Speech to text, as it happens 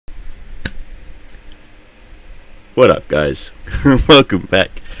What up, guys? Welcome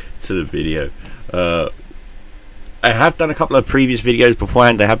back to the video. I have done a couple of previous videos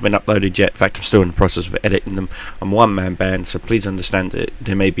beforehand. They haven't been uploaded yet. In fact, I'm still in the process of editing them. I'm one-man band, so please understand that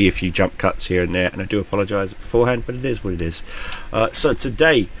there may be a few jump cuts here and there, and I do apologise beforehand, but it is what it is. So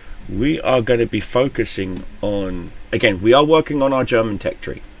today we are going to be focusing on, again, we are working on our German tech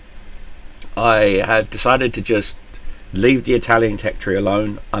tree. I have decided to just leave the Italian tech tree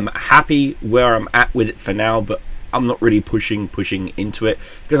alone. I'm happy where I'm at with it for now, but I'm not really pushing into it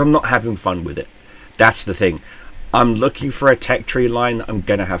because I'm not having fun with it. That's the thing. I'm looking for a tech tree line that I'm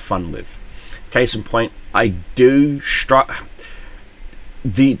gonna have fun with. Case in point, I do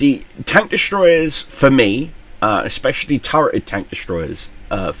the tank destroyers for me, especially turreted tank destroyers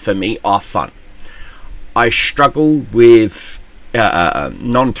for me, are fun. I struggle with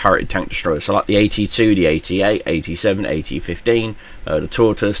non-turreted tank destroyers, so like the AT2, the AT8, AT7, AT15, the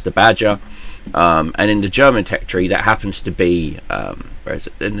Tortoise, the Badger, and in the German tech tree that happens to be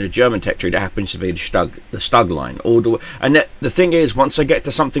in the German tech tree that happens to be the Stug line. And the thing is, once I get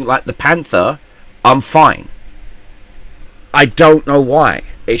to something like the Panther, I'm fine. I don't know why.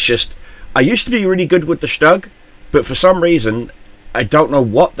 It's just I used to be really good with the Stug, but for some reason, I don't know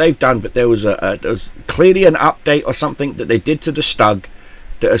what they've done, but there was clearly an update or something that they did to the Stug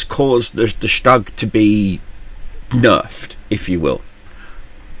that has caused the Stug to be nerfed, if you will.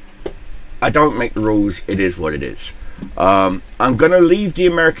 I don't make the rules. It is what it is. I'm going to leave the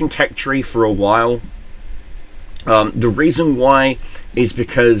American tech tree for a while. The reason why is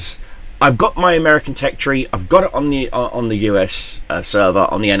because I've got my American tech tree. I've got it on the US server,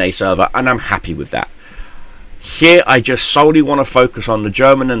 on the NA server, and I'm happy with that. Here, I just solely want to focus on the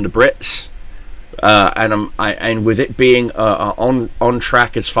German and the Brits, and with it being on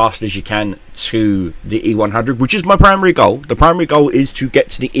track as fast as you can to the E100, which is my primary goal. The primary goal is to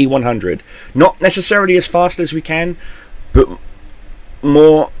get to the E100, not necessarily as fast as we can, but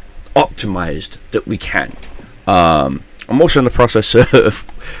more optimized that we can. I'm also in the process of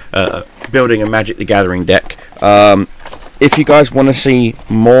building a Magic the Gathering deck. If you guys want to see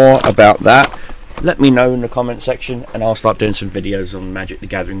more about that, let me know in the comment section, and I'll start doing some videos on Magic the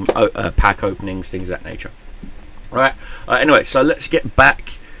Gathering pack openings, things of that nature. Alright, anyway, so let's get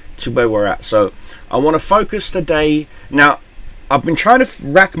back to where we're at. So I want to focus today. Now, I've been trying to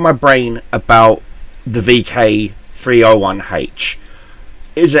rack my brain about the VK301H.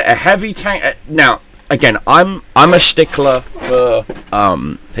 Is it a heavy tank? Now, again, I'm a stickler for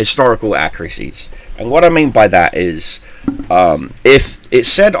historical accuracies, and what I mean by that is, if it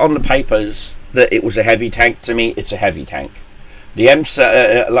said on the papers that it was a heavy tank, to me it's a heavy tank. The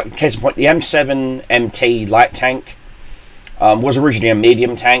like case in point, the M7 MT light tank was originally a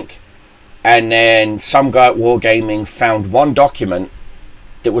medium tank, and then some guy at Wargaming found one document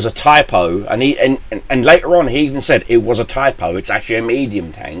that was a typo, and and later on he even said it was a typo. It's actually a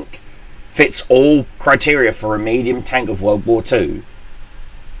medium tank, fits all criteria for a medium tank of World War II,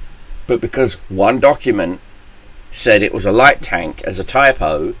 but because one document said it was a light tank as a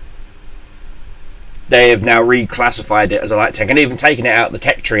typo, they have now reclassified it as a light tank and even taken it out of the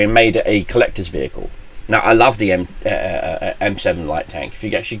tech tree and made it a collector's vehicle. Now, I love the M7 light tank. If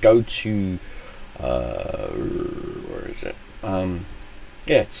you actually go to where is it? Yeah,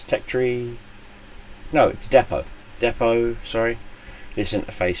 it's tech tree. No, it's depot. Sorry, this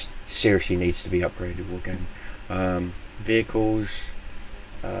interface seriously needs to be upgraded. Wargaming vehicles.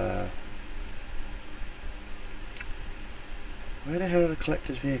 Where the hell are the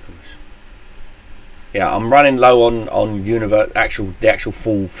collector's vehicles? Yeah, I'm running low on the actual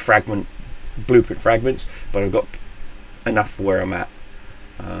full blueprint fragments, but I've got enough for where I'm at.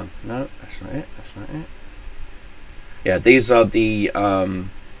 No, that's not it. That's not it. Yeah, these are the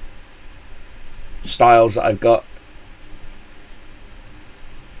styles that I've got.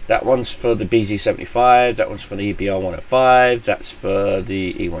 That one's for the BZ75. That one's for the EBR 105. That's for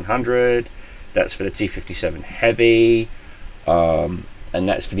the E100. That's for the T57 Heavy, and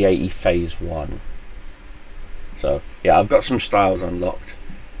that's for the AE Phase 1. So yeah, I've got some styles unlocked,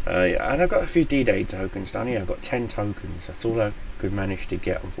 yeah, and I've got a few D-Day tokens down here. I've got 10 tokens. That's all I could manage to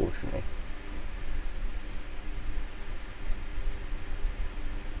get, unfortunately.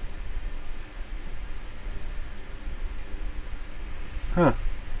 Huh.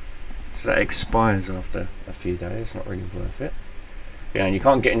 So that expires after a few days. Not really worth it. Yeah, and you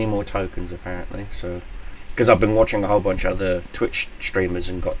can't get any more tokens apparently. So, because I've been watching a whole bunch of other Twitch streamers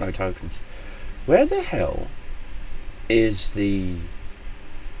and got no tokens. Where the hell is the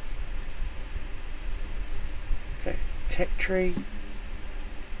tech tree?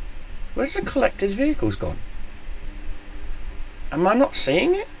 Where's the collector's vehicles gone? Am I not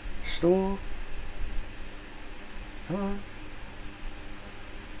seeing it? Store. on.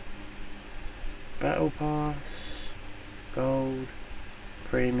 Battle Pass, Gold,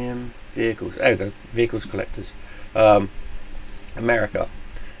 Premium, Vehicles. There we go. Vehicles collectors. America.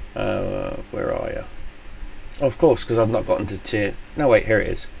 Where are you? Oh, of course, because I've not gotten to tier. No, wait, here it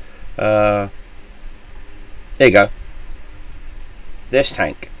is. There you go. This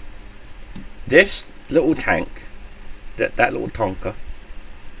tank. This little tank. That little Tonka.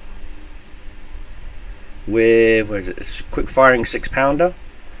 With, where is it? This quick firing 6-pounder.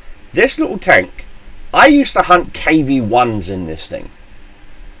 This little tank. I used to hunt KV-1s in this thing.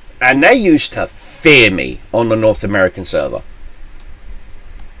 And they used to fear me on the North American server.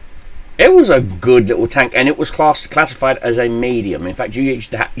 It was a good little tank, and it was classified as a medium. In fact, you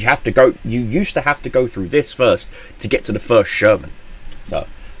used to have to go through this first to get to the first Sherman. So,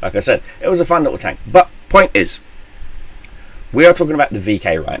 like I said, it was a fun little tank. But point is, we are talking about the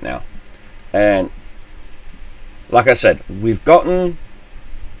VK right now, and like I said, we've gotten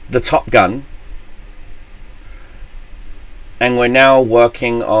the Top Gun. And we're now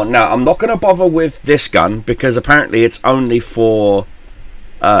working on... Now, I'm not going to bother with this gun because apparently it's only for...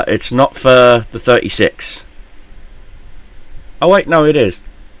 it's not for the 36. Oh, wait. No, it is.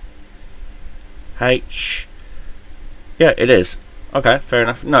 H. Yeah, it is. Okay, fair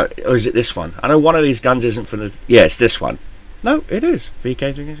enough. No, or is it this one? I know one of these guns isn't for the... Yeah, it's this one. No, it is.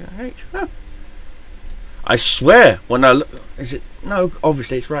 VK3H. No. I swear, when I look... Is it... No,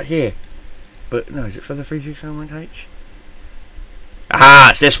 obviously it's right here. But, no, is it for the 3601H? Aha,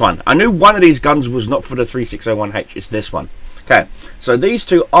 it's this one. I knew one of these guns was not for the 3601H. It's this one. Okay, so these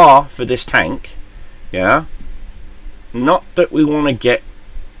two are for this tank. Yeah. Not that we want to get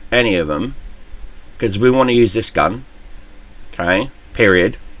any of them, because we want to use this gun. Okay,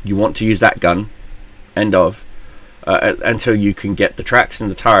 period. You want to use that gun. End of. Until you can get the tracks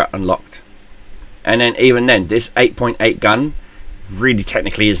and the turret unlocked. And then, even then, this 8.8 gun really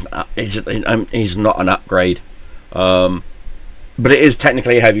technically is not an upgrade. But it is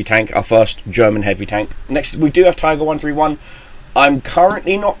technically a heavy tank, our first German heavy tank. Next, we do have Tiger 131. I'm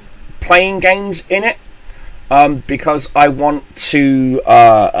currently not playing games in it because I want to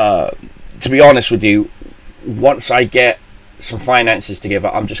be honest with you, once I get some finances together,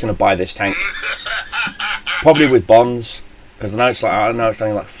 I'm just going to buy this tank. Probably with bonds, because I know it's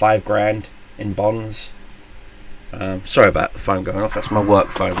only like $5 in bonds. Sorry about the phone going off. That's my work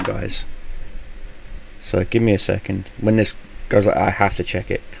phone, guys. So give me a second. When this goes like, I have to check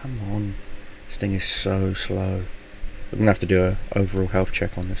it. Come on, this thing is so slow. We're gonna have to do an overall health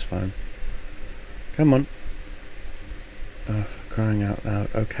check on this phone. Come on. Oh, for crying out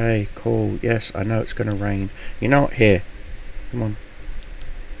loud. Okay, cool. Yes, I know it's gonna rain. You know what? Here. Come on.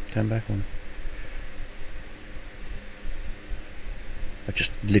 Turn back on. I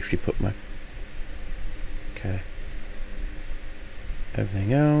just literally put my... Okay.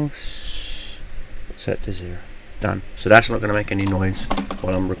 Everything else set to 0. Done. So that's not going to make any noise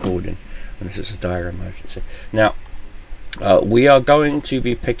while I'm recording, unless it's a dire emergency. Now, we are going to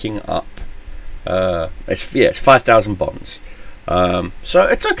be picking up. It's 5,000 bonds. So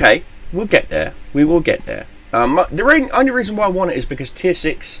it's okay. We'll get there. We will get there. The only reason why I want it is because tier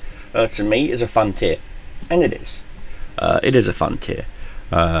 6 to me is a fun tier, and it is. It is a fun tier.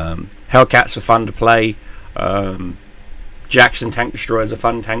 Hellcats are fun to play. Jackson Tank Destroyer is a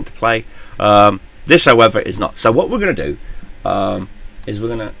fun tank to play. This, however, is not. So what we're going to do is we're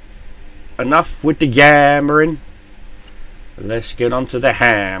going to... Enough with the yammering. Let's get on to the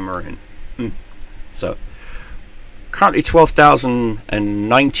hammering. So, currently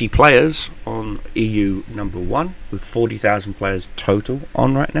 12,090 players on EU number 1, with 40,000 players total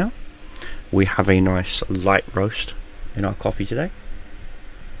on right now. We have a nice light roast in our coffee today.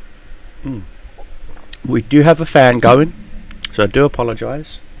 We do have a fan going, so I do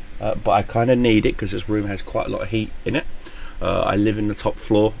apologise. But I kind of need it because this room has quite a lot of heat in it. I live in the top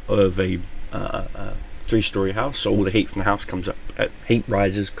floor of a 3-story house, so all the heat from the house comes up. Heat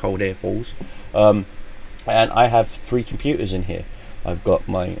rises, cold air falls. And I have 3 computers in here. I've got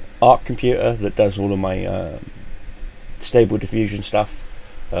my ARC computer that does all of my stable diffusion stuff.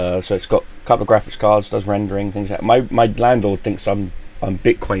 So it's got a couple of graphics cards, does rendering, things like that. My landlord thinks I'm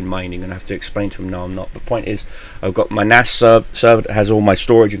Bitcoin mining, and I have to explain to him no, I'm not. The point is, I've got my NAS server that has all my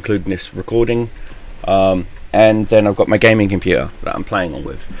storage, including this recording, and then I've got my gaming computer that I'm playing on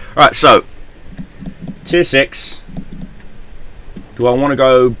with. Alright, so tier 6. Do I want to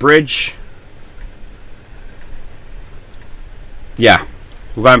go bridge? Yeah,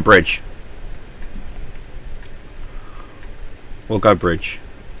 we're going bridge. We'll go bridge.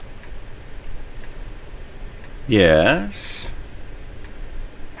 Yes.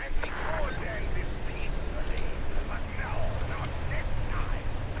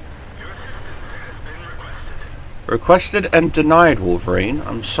 Requested and denied, Wolverine.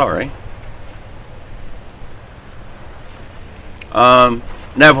 I'm sorry. Now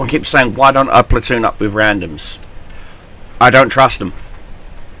everyone keeps saying, why don't I platoon up with randoms? I don't trust them.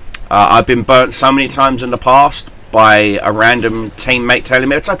 I've been burnt so many times in the past by a random teammate telling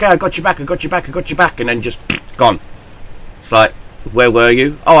me, it's okay, I got you back, I got you back, I got you back, and then just gone. It's like, where were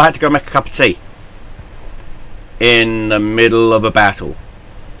you? Oh, I had to go make a cup of tea. In the middle of a battle.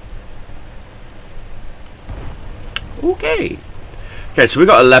 Okay. Okay, so we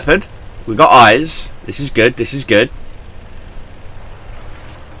got a leopard. We got eyes. This is good, this is good.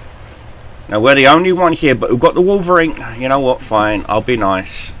 Now, we're the only one here, but we've got the Wolverine. You know what? Fine. I'll be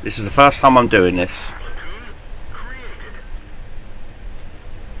nice. This is the first time I'm doing this.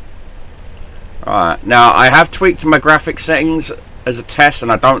 Alright. Now, I have tweaked my graphic settings as a test,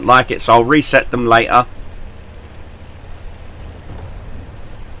 and I don't like it, so I'll reset them later.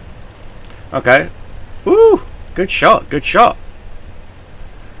 Okay. Woo! Good shot. Good shot.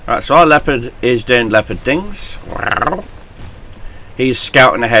 Alright, so our leopard is doing leopard things. He's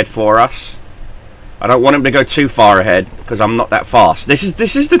scouting ahead for us. I don't want him to go too far ahead because I'm not that fast. This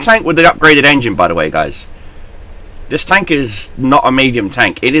is the tank with the upgraded engine, by the way, guys. This tank is not a medium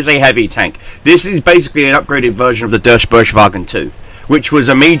tank. It is a heavy tank. This is basically an upgraded version of the Durchburschwagen 2, which was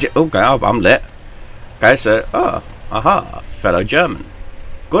a medium. Okay, I'm lit. Okay, so aha, fellow German.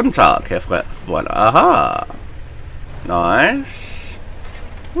 Guten Tag, Herr Freund. Aha, nice.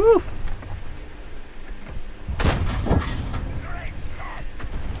 Woo.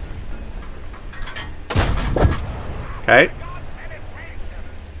 Okay.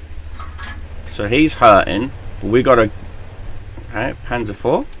 So he's hurting. We got a... Okay, Panzer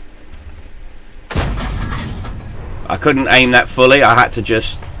IV. I couldn't aim that fully. I had to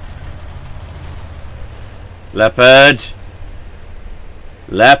just... Leopard.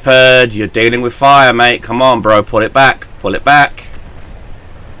 Leopard, you're dealing with fire, mate. Come on, bro. Pull it back. Pull it back.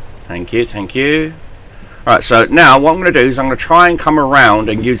 Thank you, thank you. Alright, so now what I'm going to do is I'm going to try and come around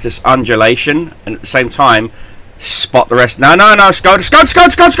and use this undulation. And at the same time... spot the rest. No, Scud.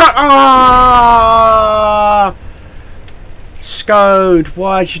 Ah! Scud,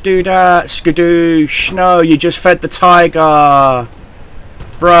 why'd you do that? Skadoosh. No, you just fed the tiger.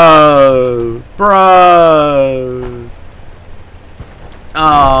 Bro.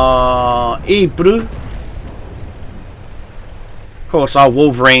 Ah, bro. Of course, our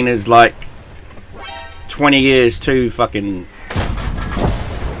Wolverine is like 20 years too fucking...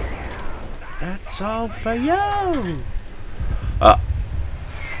 That's all for you.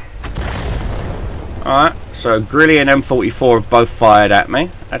 Alright, so Grilly and M44 have both fired at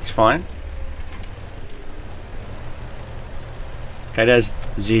me. That's fine. Okay, there's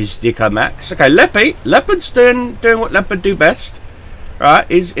Dicker Max. Okay, Leopard's doing what Leopard do best. Right,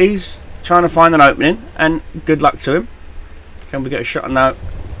 he's trying to find an opening, and good luck to him. Can we get a shot on that?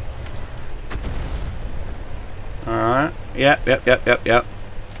 Alright, yep.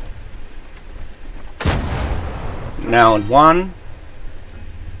 Now on one.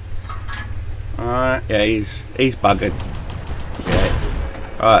 Alright, yeah, he's buggered. Okay.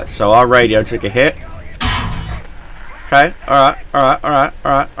 Alright, so our radio took a hit. Okay,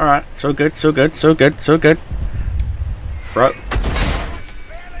 alright. So good. Bro.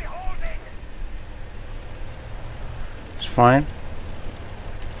 It's fine.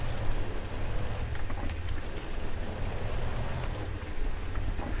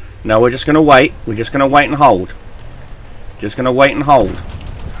 No, we're just gonna wait. We're just gonna wait and hold. Just gonna wait and hold.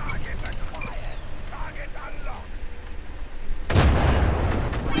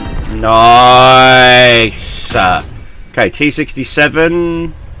 Nice. Okay,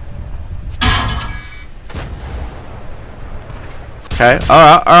 T67. Okay.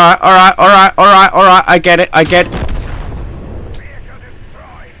 Alright. I get it.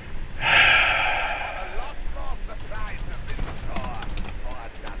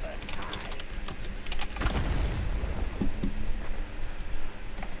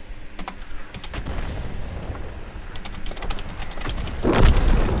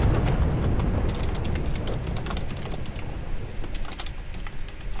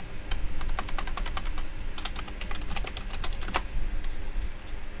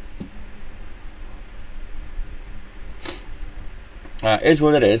 Is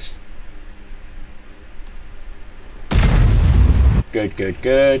what it is. Good.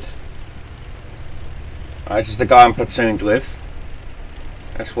 This is the guy I'm platooned with.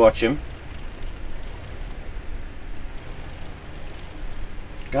 Let's watch him.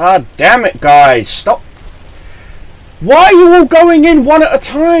 God damn it, guys. Stop. Why are you all going in one at a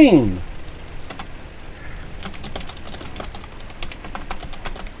time?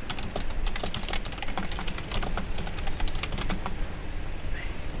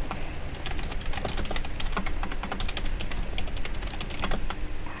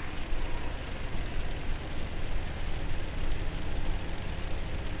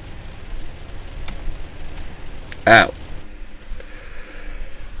 Now,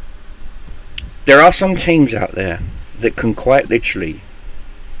 there are some teams out there that can quite literally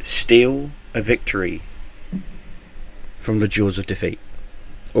steal a victory from the jaws of defeat.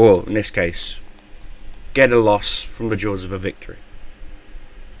 Or, in this case, get a loss from the jaws of a victory.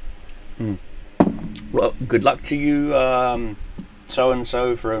 Well, good luck to you,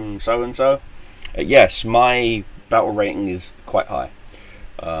 so-and-so from so-and-so. Yes, my battle rating is quite high.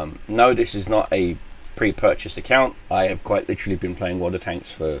 No, this is not a pre-purchased account. I have quite literally been playing World of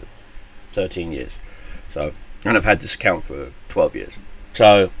Tanks for 13 years. So, and I've had this account for 12 years.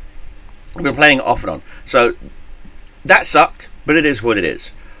 So, I've been playing it off and on. So, that sucked, but it is what it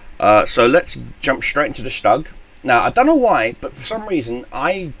is. So, let's jump straight into the Stug. Now, I don't know why, but for some reason,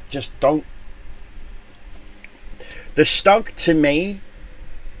 I just don't... The Stug, to me,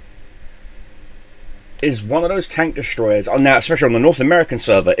 is one of those tank destroyers. Now, especially on the North American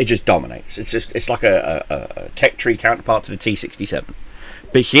server, it just dominates. It's like a tech tree counterpart to the T-67.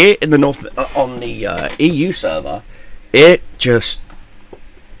 But here in the North, on the EU server, it just...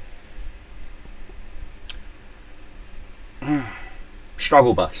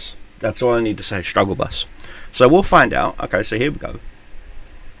 struggle bus. That's all I need to say, struggle bus. So we'll find out. Okay, so here we go.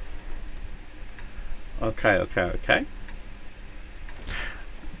 Okay.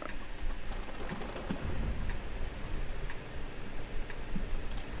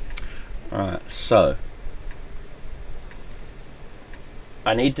 Alright, so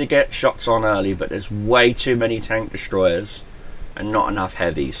I need to get shots on early, but there's way too many tank destroyers and not enough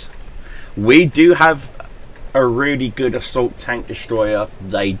heavies. We do have a really good assault tank destroyer.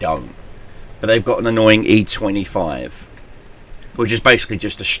 They don't. But they've got an annoying E25, which is basically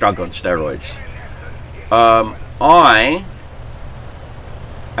just a Stug on steroids. I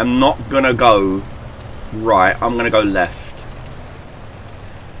am not going to go right. I'm going to go left.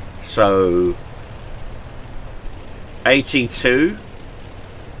 So, AT2.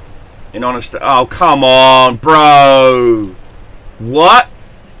 In honesty. Oh, come on, bro. What?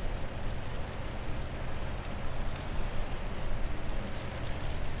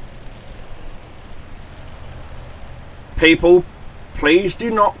 People, please do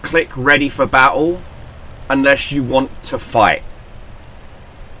not click ready for battle unless you want to fight.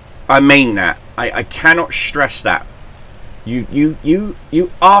 I mean that. I cannot stress that. You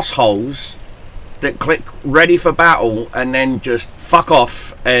assholes that click ready for battle and then just fuck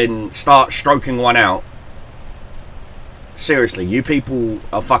off and start stroking one out. Seriously, you people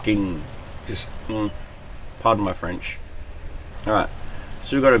are fucking just... pardon my French. Alright,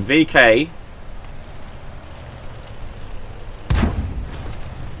 so we've got a VK.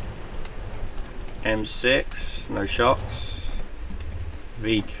 M6, no shots.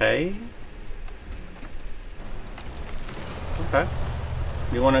 VK. Okay.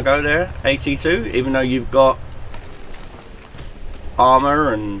 You want to go there? AT2, even though you've got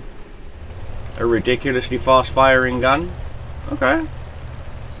armor and a ridiculously fast firing gun. Okay.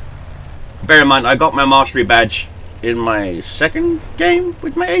 Bear in mind, I got my mastery badge in my second game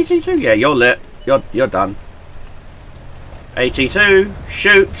with my AT2. Yeah, you're lit. You're done. AT2,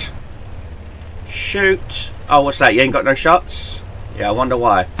 shoot. Shoot. Oh, what's that? You ain't got no shots? Yeah, I wonder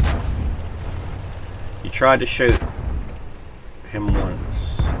why. You tried to shoot him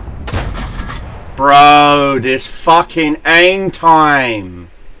once. Bro, this fucking aim time.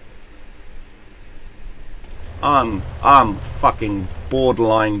 I'm fucking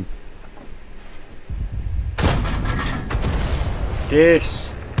borderline.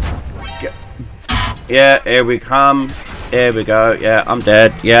 This. Yeah, here we come. Here we go. Yeah, I'm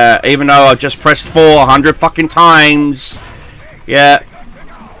dead. Yeah, even though I've just pressed 400 fucking times. Yeah.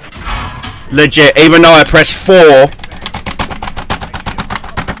 Legit, even though I pressed 4.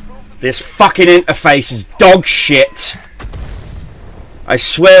 This fucking interface is dog shit. I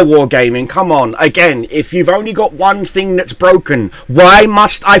swear, Wargaming, come on. Again, if you've only got one thing that's broken, why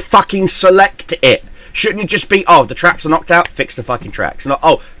must I fucking select it? Shouldn't it just be, oh, the tracks are knocked out, fix the fucking tracks. Not,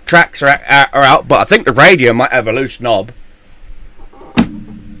 oh, tracks are out, but I think the radio might have a loose knob.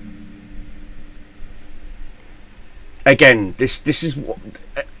 Again, this is what...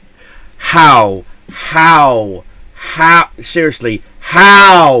 How? Seriously,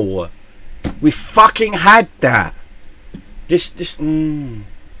 how? We fucking had that.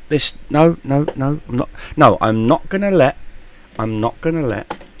 No, I'm not gonna let the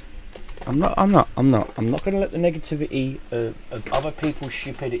negativity of other people's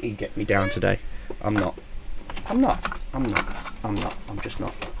stupidity get me down today. I'm just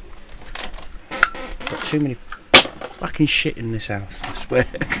not. Got too many fucking shit in this house, I swear.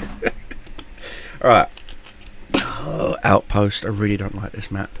 Alright. Oh, Outpost. I really don't like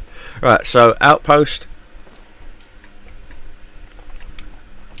this map. Alright, so Outpost.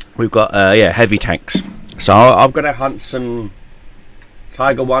 we've got yeah, heavy tanks. So I've got to hunt some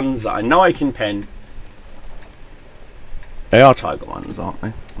Tiger ones that I know I can pen. They are Tiger ones, aren't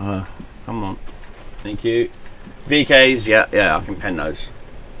they? Come on. Thank you. VKs, yeah, I can pen those.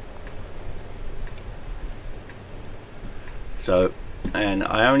 So, and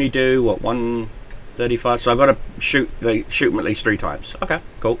I only do what, 135. So I've got to shoot them at least 3 times. Okay,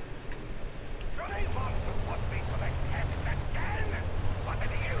 cool.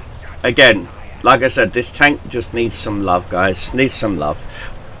 Again, like I said, this tank just needs some love, guys. Needs some love.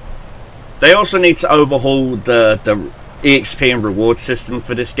 They also need to overhaul the EXP and reward system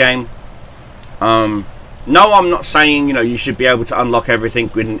for this game. No, I'm not saying, you know, you should be able to unlock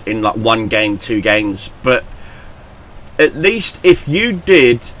everything in like 1 game, 2 games, but at least if you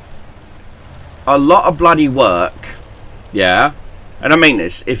did a lot of bloody work, yeah, and I mean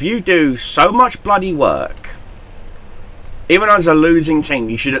this, if you do so much bloody work, even as a losing team,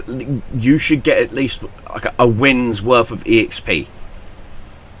 you should get at least like a win's worth of EXP.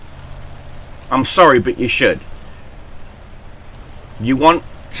 I'm sorry, but you should. You want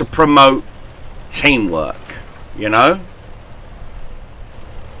to promote teamwork, you know?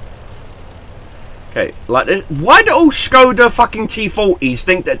 Okay, like this. Why do all Skoda fucking T40s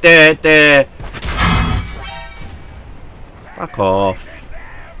think that they're... Fuck off.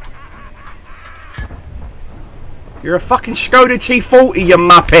 You're a fucking Skoda T40, you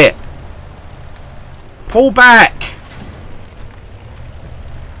muppet. Pull back.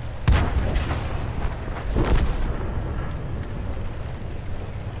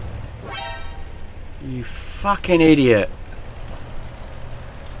 You fucking idiot.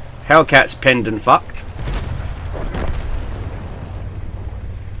 Hellcat's pinned and fucked.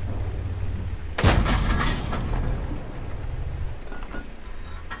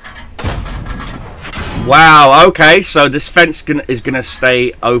 Wow, okay, so this fence is gonna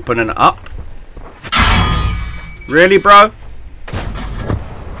stay open and up. Really, bro?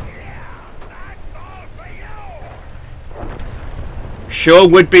 Sure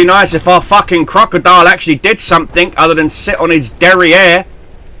would be nice if our fucking crocodile actually did something other than sit on his derriere.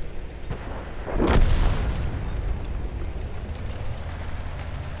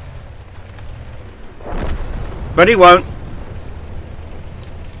 But he won't.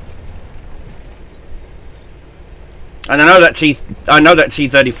 And I know that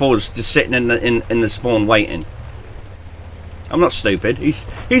T34 is just sitting in the spawn waiting. I'm not stupid. He's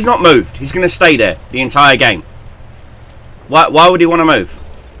not moved. He's gonna stay there the entire game. Why would he want to move?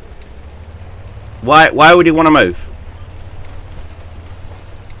 Why would he want to move?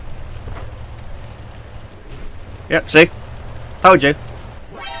 Yep, see? Told you.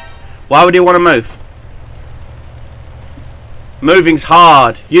 Why would he want to move? Moving's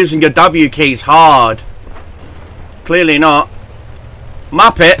hard. Using your W key's hard. Clearly not.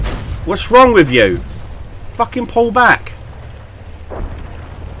 Muppet, what's wrong with you? Fucking pull back.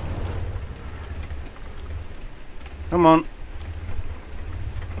 Come on.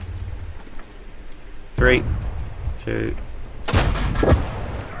 3, 2.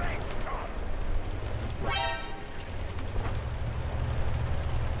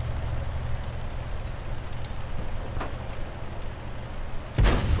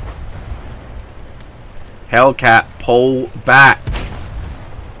 Hellcat, pull back.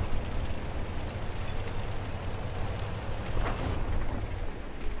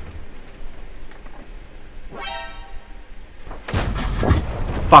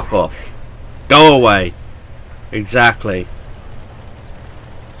 Fuck off. Go away. Exactly.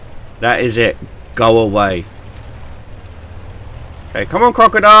 That is it. Go away. Okay, come on,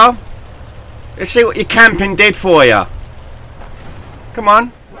 crocodile. Let's see what your camping did for you. Come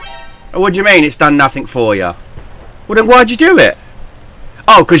on. Oh, what do you mean it's done nothing for you? Well, then why'd you do it?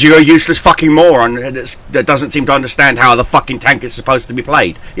 Oh, because you're a useless fucking moron that doesn't seem to understand how the fucking tank is supposed to be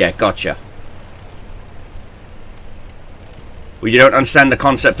played. Yeah, gotcha. Well, you don't understand the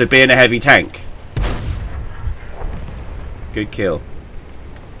concept of being a heavy tank. Good kill.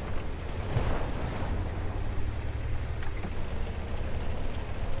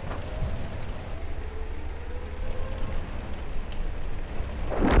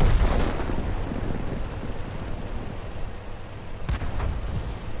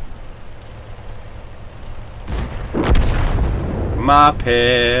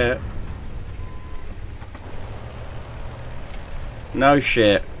 Muppet. No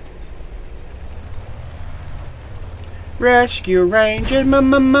shit. Rescue Ranger,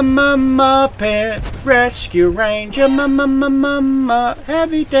 Muppet. Rescue Ranger,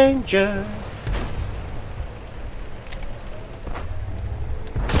 heavy danger.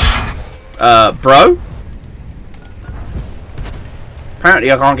 Bro?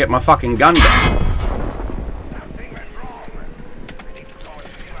 Apparently I can't get my fucking gun down.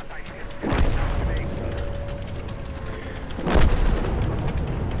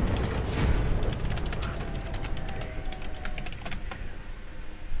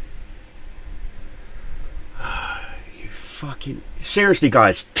 Fucking seriously,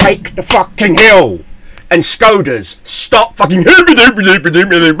 guys, take the fucking hill. And Skodas, stop fucking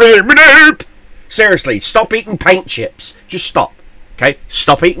seriously, stop eating paint chips. Just stop. Okay?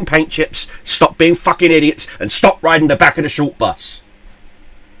 Stop eating paint chips, stop being fucking idiots, and stop riding the back of the short bus.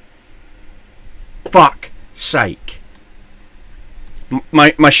 Fuck sake. My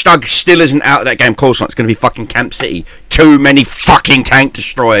stug still isn't out of that game. Of course not, it's gonna be fucking Camp City. Too many fucking tank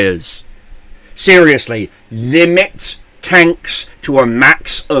destroyers. Seriously, limit tanks to a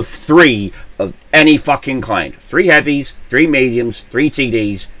max of 3 of any fucking kind. 3 heavies, 3 mediums, 3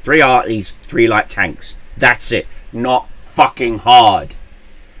 TDs, 3 arties, 3 light tanks. That's it. Not fucking hard.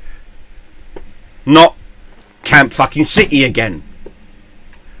 Not Camp fucking City again.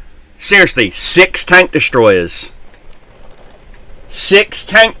 Seriously, 6 tank destroyers. 6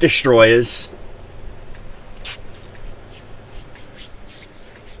 tank destroyers.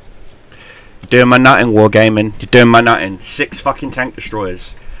 Doing my nutting, Wargaming. You're doing my nutting. 6 fucking tank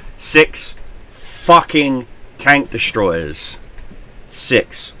destroyers. 6 fucking tank destroyers.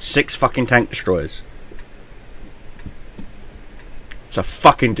 6 fucking tank destroyers. It's a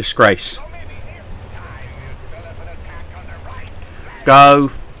fucking disgrace.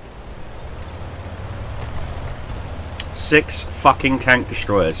 Go. 6 fucking tank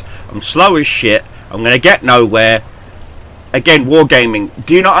destroyers. I'm slow as shit. I'm gonna get nowhere. Again, Wargaming,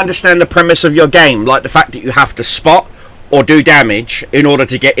 do you not understand the premise of your game? Like the fact that you have to spot or do damage in order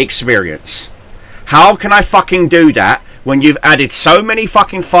to get experience. How can I fucking do that when you've added so many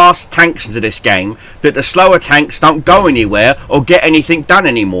fucking fast tanks into this game that the slower tanks don't go anywhere or get anything done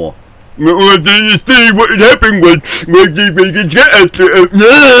anymore? What happened was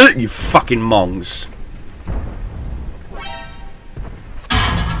you fucking mongs.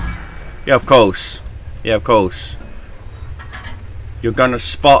 Yeah, of course. Yeah, of course. You're gonna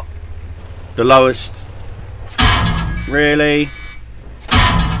spot the lowest. Really?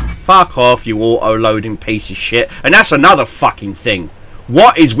 Fuck off, you auto-loading piece of shit. And that's another fucking thing.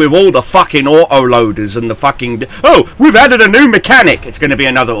 What is with all the fucking auto-loaders and the fucking... Oh, we've added a new mechanic. It's gonna be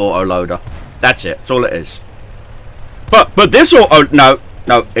another auto-loader. That's it. That's all it is. But this auto... No,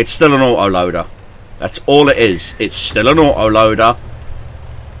 it's still an auto-loader. That's all it is. It's still an auto-loader.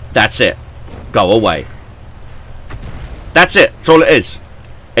 That's it. Go away. That's it. That's all it is.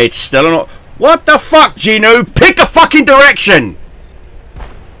 It's still an... What the fuck, Genu? Pick a fucking direction!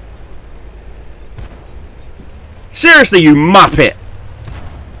 Seriously, you muppet!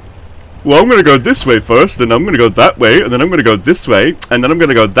 Well, I'm gonna go this way first, then I'm gonna go that way, and then I'm gonna go this way, and then I'm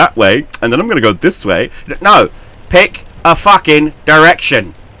gonna go that way, and then I'm gonna go this way. No! Pick a fucking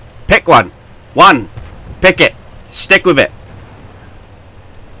direction. Pick one. One. Pick it. Stick with it.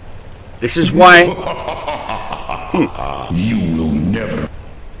 This is why... You will never.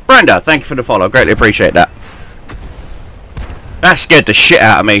 Brenda, thank you for the follow. Greatly appreciate that. That scared the shit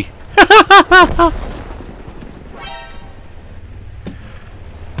out of me.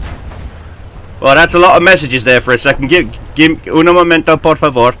 Well, that's a lot of messages there for a second. Give un momento, por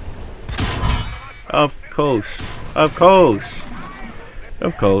favor. Of course. Of course.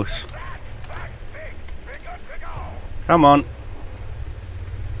 Of course. Come on.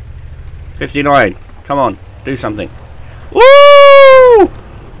 59. Come on. Do something. Woo!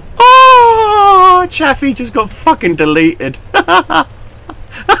 Oh! Chaffee just got fucking deleted.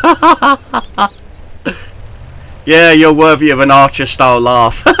 Yeah, you're worthy of an Archer-style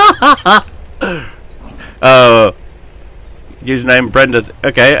laugh. Username Brenda.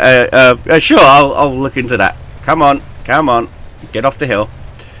 Okay. Sure. I'll look into that. Come on. Come on. Get off the hill.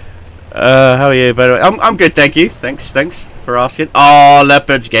 How are you? By the way, I'm good, thank you. Thanks for asking. Oh,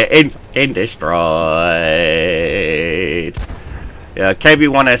 leopards getting fucking destroyed. Yeah,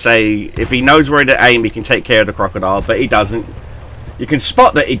 KV1SA. If he knows where to aim, he can take care of the crocodile, but he doesn't. You can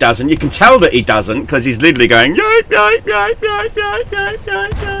spot that he doesn't. You can tell that he doesn't because he's literally going. Yipe, yipe, yipe, yipe, yipe, yipe,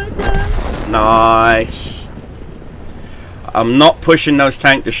 yipe, yipe, yipe. Nice. I'm not pushing those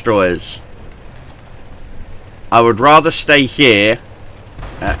tank destroyers. I would rather stay here.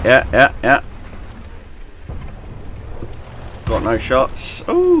 Yeah. Got no shots.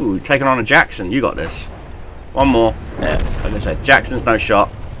 Ooh, taking on a Jackson. You got this. One more. Yeah, like I said, Jackson's no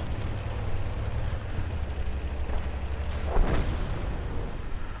shot.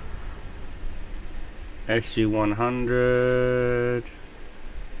 SU-100.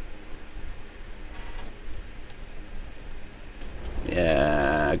 Yeah.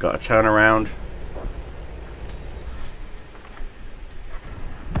 got to turn around.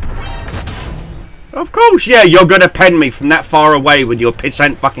 Of course, yeah, you're gonna pen me from that far away with your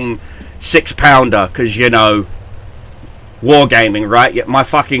percent fucking 6-pounder, because, you know, wargaming, right? Yet my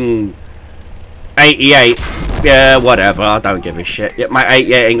fucking 88, yeah, whatever, I don't give a shit. Yet my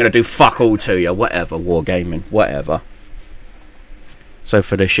 88 ain't gonna do fuck all to you, whatever, wargaming, whatever. So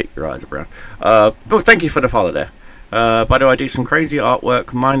for the shit your eyes around. But thank you for the follow there. By the way, I do some crazy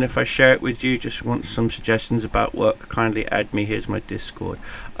artwork. Mind if I share it with you? Just want some suggestions about work? Kindly add me. Here's my Discord.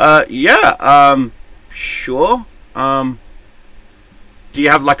 Yeah, sure. Do you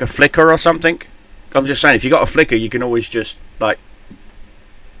have like a Flickr or something? I'm just saying, if you got a Flickr, you can always just like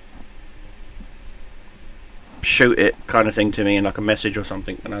shoot it kind of thing to me in like a message or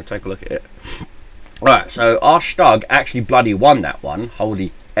something, and I'll take a look at it. Right, so our Stug actually bloody won that one.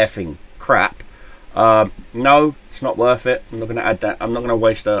 Holy effing crap. No, it's not worth it. I'm not going to add that. I'm not going to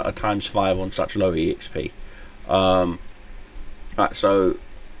waste a ×5 on such low EXP. Right, so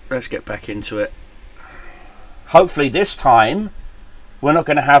let's get back into it. Hopefully this time we're not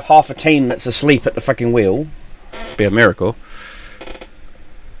going to have half a team that's asleep at the fucking wheel. Be a miracle.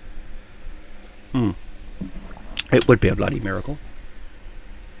 It would be a bloody miracle.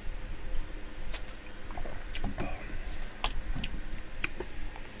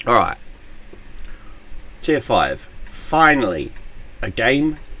 Alright. Tier 5. Finally, a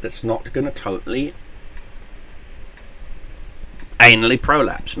game that's not going to totally anally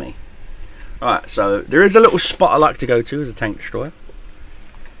prolapse me. Alright, so there is a little spot I like to go to as a tank destroyer.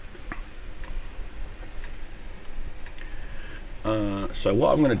 So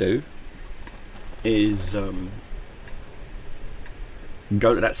what I'm going to do is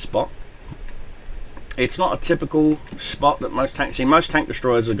go to that spot. It's not a typical spot that most tanks see. Most tank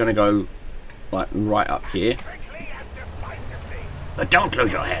destroyers are going to go like right up here. But don't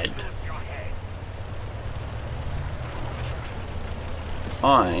lose your head.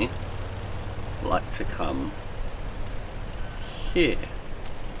 I like to come here.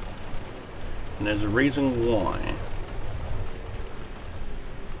 And there's a reason why.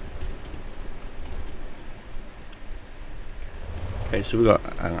 Okay, so we got.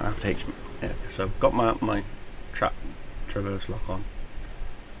 I have to take. Yeah, so I've got my traverse lock on,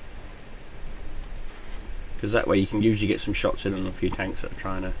 because that way you can usually get some shots in on a few tanks that are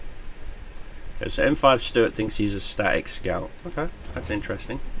trying to. Okay, so M5 Stuart thinks he's a static scout. Okay, that's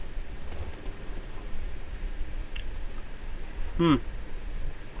interesting.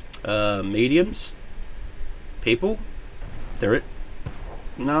 Mediums, people, there it.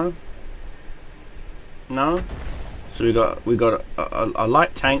 No. So we got a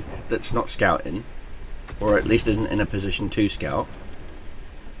light tank that's not scouting, or at least isn't in a position to scout.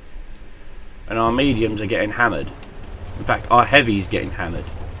 And our mediums are getting hammered. In fact, our heavy's getting hammered.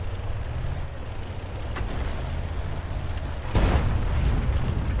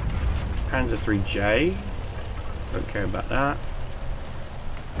 Panzer 3J. Don't care about that.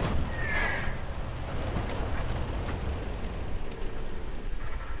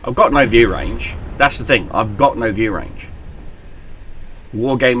 I've got no view range. That's the thing. I've got no view range.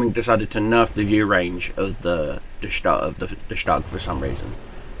 Wargaming decided to nerf the view range of the Stug for some reason,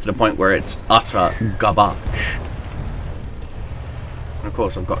 to the point where it's utter garbage. And of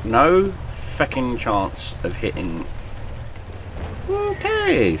course, I've got no fucking chance of hitting.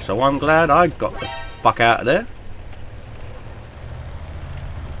 Okay, so I'm glad I got the fuck out of there.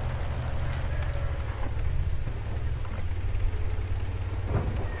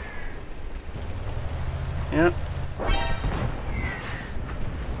 Yep.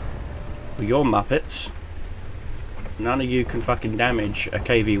 Well, you're Muppets. None of you can fucking damage a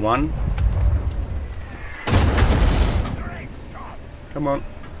KV-1. Come on.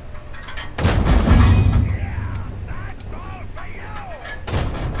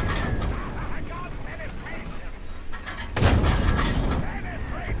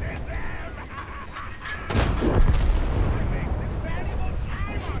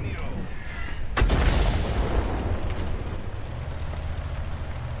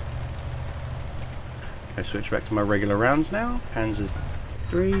 I switch back to my regular rounds now. Panzer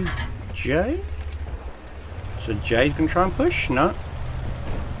 3J. So J's gonna try and push? No.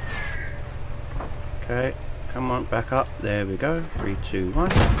 Okay, come on, back up. There we go. 3, 2, 1.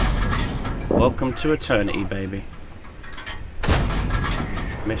 Welcome to eternity, baby.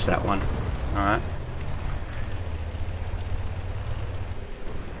 Missed that one. Alright.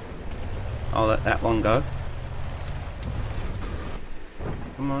 I'll let that one go.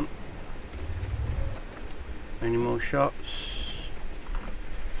 Come on. Any more shots?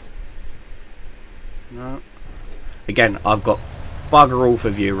 No. Again, I've got bugger all for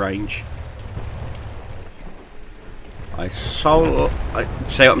view range. See what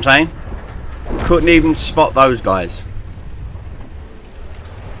I'm saying? Couldn't even spot those guys.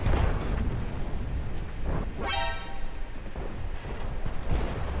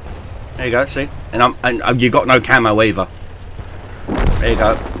 There you go, see? And you got no camo either. There you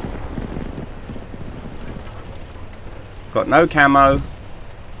go. Got no camo.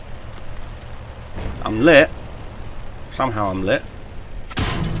 I'm lit. Somehow I'm lit.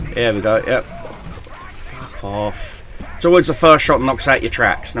 Here we go, yep. Fuck off. It's always the first shot knocks out your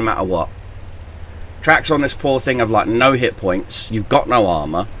tracks, no matter what. Tracks on this poor thing have like no hit points. You've got no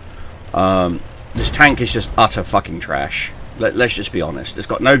armor. This tank is just utter fucking trash. Let's just be honest. It's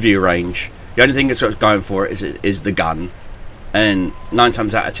got no view range. The only thing it's going for is the gun. And 9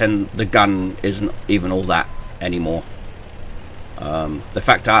 times out of 10, the gun isn't even all that anymore. The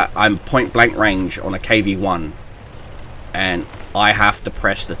fact that I'm point blank range on a KV-1 and I have to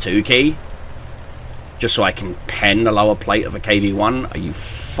press the 2 key just so I can pen the lower plate of a KV-1. Are you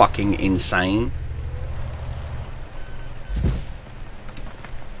fucking insane?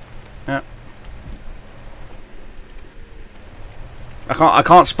 Yeah. I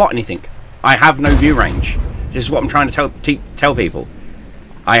can't spot anything. I have no view range. This is what I'm trying to tell people.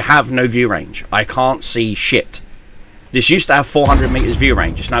 I have no view range. I can't see shit. This used to have 400 meters view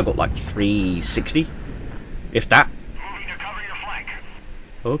range. It's now got like 360, if that. Moving to cover your flank.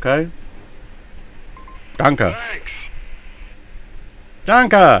 Okay. Danke. Thanks.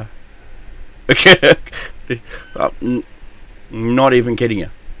 Danke. Not even kidding you.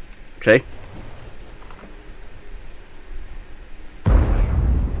 See?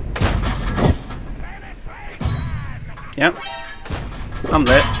 Yep. I'm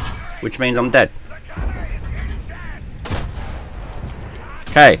lit, which means I'm dead.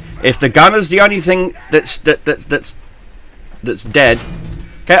 Okay, if the gunner's the only thing that's dead.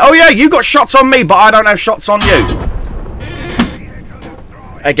 Okay. Oh yeah, you got shots on me, but I don't have shots on you.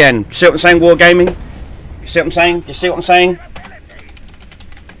 Again, see what I'm saying? Wargaming. You see what I'm saying? Do you see what I'm saying?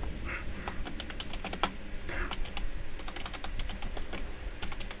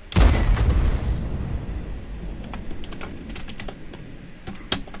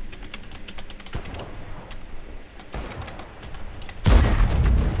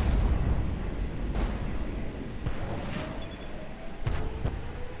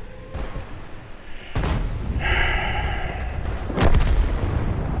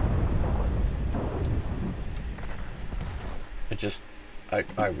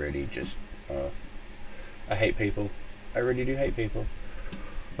 I really just I hate people. I really do hate people.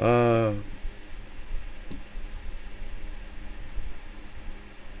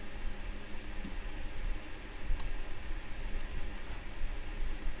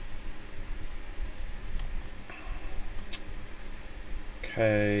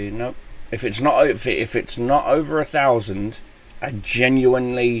 Okay, nope. If it's not over 1,000, I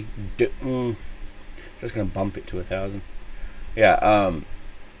genuinely do. Just gonna bump it to 1,000. Yeah,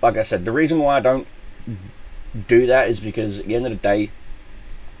 like I said, the reason why I don't do that is because at the end of the day...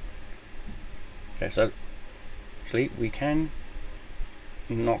 Okay, so... Actually, we can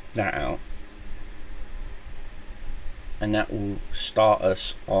knock that out. And that will start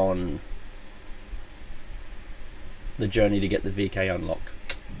us on the journey to get the VK unlocked.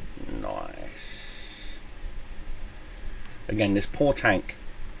 Nice. Again, this poor tank.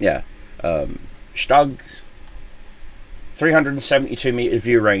 Yeah. Stug's 372 meter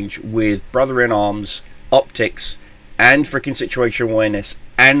view range with brother in arms, optics, and freaking situation awareness,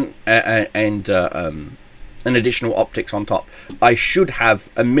 and an additional optics on top. I should have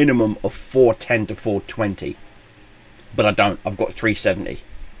a minimum of 410 to 420, but I don't. I've got 370.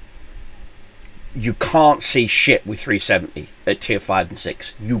 You can't see shit with 370 at tier 5 and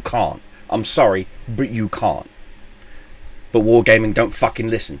 6. You can't. I'm sorry, but you can't. But Wargaming don't fucking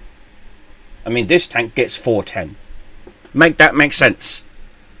listen. I mean, this tank gets 410. Make that make sense.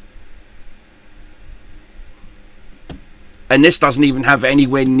 And this doesn't even have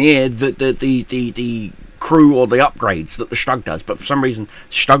anywhere near the crew or the upgrades that the Stug does. But for some reason,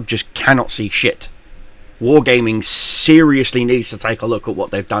 Stug just cannot see shit. Wargaming seriously needs to take a look at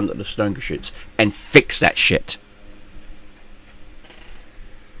what they've done to the Sturmgeschütz and fix that shit.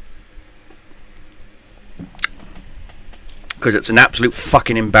 Because it's an absolute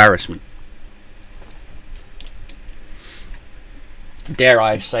fucking embarrassment. Dare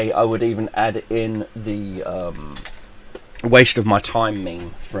I say, I would even add in the waste of my time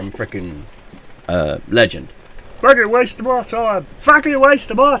meme from frickin' Legend. Fucking waste of my time. Fucking waste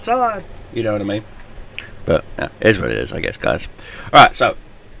of my time. You know what I mean? But yeah, it is what it is, I guess, guys. Alright, so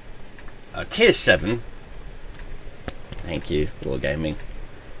tier 7. Thank you, Wargaming.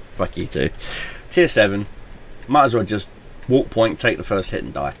 Fuck you too. Tier 7. Might as well just walk point, take the first hit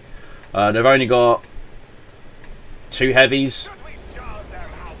and die. They've only got 2 heavies.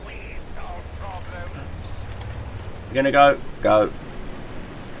 You're gonna go? Go.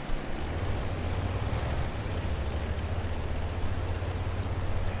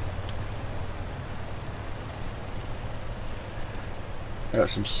 I've got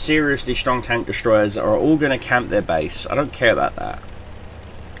some seriously strong tank destroyers that are all going to camp their base. I don't care about that.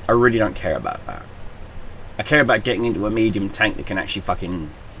 I really don't care about that. I care about getting into a medium tank that can actually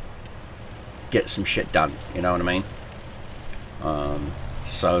fucking get some shit done. You know what I mean?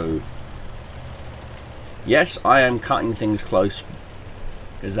 So, yes, I am cutting things close.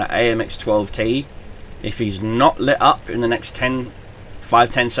 Because that AMX-12T, if he's not lit up in the next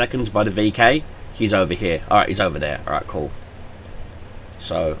 5-10 seconds by the VK, he's over here. Alright, he's over there. Alright, cool.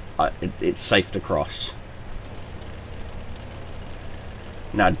 So it's safe to cross.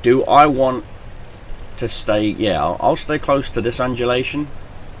 Now, do I want to stay? Yeah, I'll stay close to this undulation.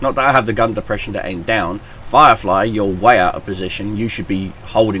 Not that I have the gun depression to aim down. Firefly, you're way out of position. You should be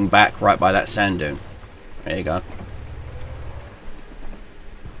holding back right by that sand dune. There you go.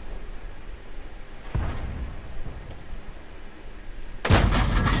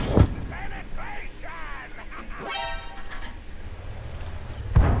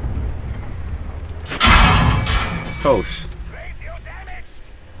 Close.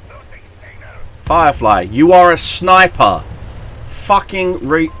 Firefly, you are a sniper. Fucking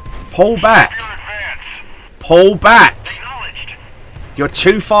pull back. Pull back. You're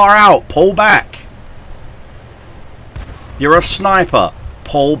too far out. Pull back. You're a sniper.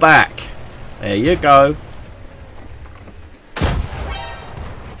 Pull back. There you go.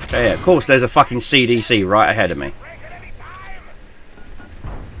 Yeah, of course there's a fucking CDC right ahead of me.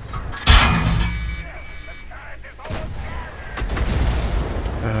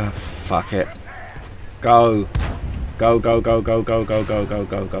 Fuck it. Go. Go, go, go, go, go, go, go, go,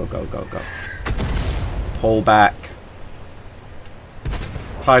 go, go, go, go, go. Pull back.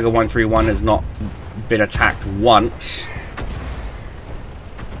 Tiger 131 has not been attacked once.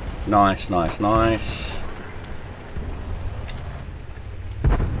 Nice, nice, nice.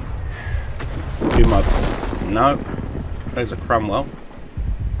 Do my... No. There's a Cromwell.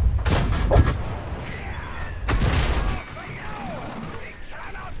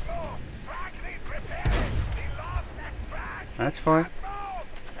 That's fine.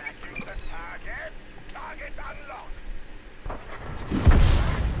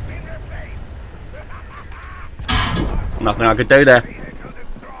 Nothing I could do there.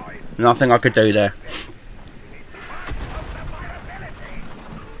 Nothing I could do there.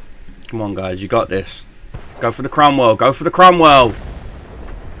 Come on, guys, you got this. Go for the Cromwell. Go for the Cromwell.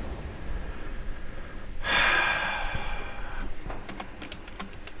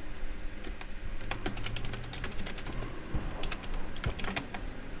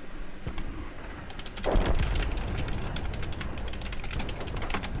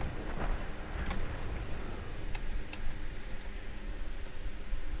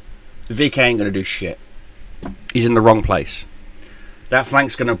 The VK ain't going to do shit. He's in the wrong place. That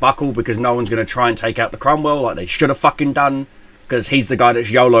flank's going to buckle because no one's going to try and take out the Cromwell like they should have fucking done. Because he's the guy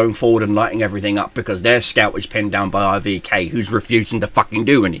that's YOLOing forward and lighting everything up because their scout was pinned down by our VK who's refusing to fucking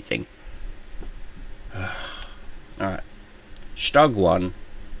do anything. Alright. Stug 1.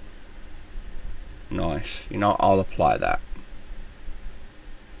 Nice. You know, I'll apply that.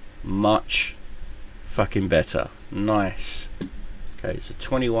 Much fucking better. Nice. Okay, so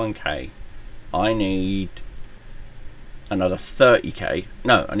 21k. I need another 30k.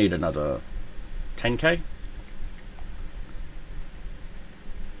 No, I need another 10k.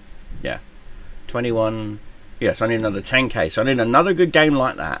 Yeah. 21. Yes, I need another 10k. So I need another good game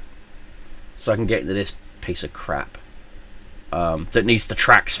like that. So I can get into this piece of crap. That needs the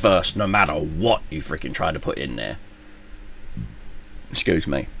tracks first, no matter what you freaking try to put in there. Excuse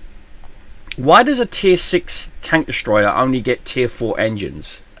me. Why does a tier 6 tank destroyer only get tier 4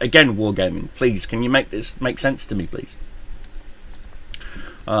 engines? Again, Wargaming, please, can you make this make sense to me, please?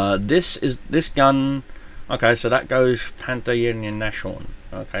 This gun. Okay, so that goes Panther Union Nashorn.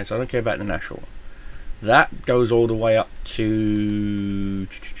 Okay, so I don't care about the Nashorn. That goes all the way up to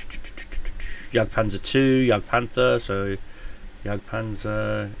Jagdpanzer 2, Jagdpanther. So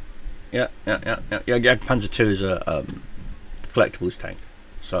Jagdpanzer, yeah. Jagdpanzer 2 is a collectibles tank.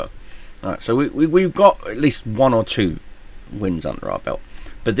 So. Alright, so we've got at least 1 or 2 wins under our belt.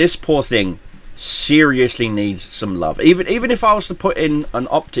 But this poor thing seriously needs some love. Even if I was to put in an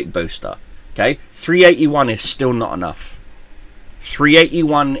optic booster, okay, 381 is still not enough.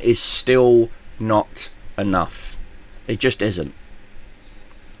 381 is still not enough. It just isn't.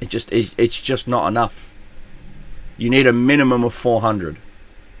 It just is. It's just not enough. You need a minimum of 400.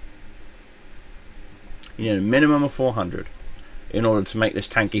 You need a minimum of 400 in order to make this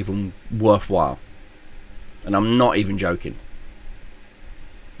tank even worthwhile. And I'm not even joking.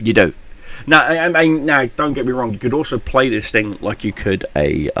 You do. Now, I mean, now, don't get me wrong. You could also play this thing like you could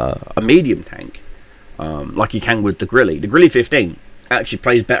a medium tank, like you can with the Grilly. The Grilly 15 actually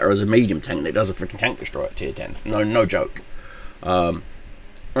plays better as a medium tank than it does a freaking tank destroyer at tier 10. No joke.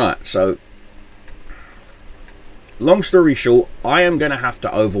 Right, so long story short, I am going to have to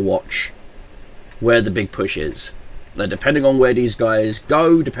overwatch where the big push is. Now, depending on where these guys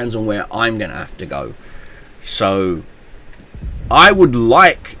go, depends on where I'm going to have to go. So I would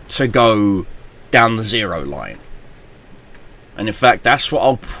like to go down the 0 line. And in fact, that's what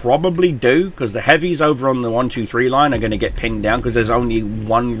I'll probably do, because the heavies over on the 1, 2, 3 line are going to get pinned down because there's only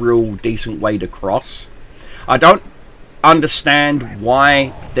one real decent way to cross. I don't understand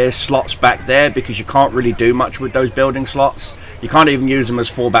why there's slots back there, because you can't really do much with those building slots. You can't even use them as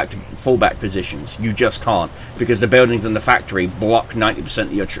fallback positions. You just can't, because the buildings in the factory block 90%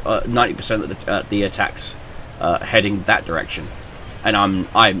 of your 90% of the attacks heading that direction. And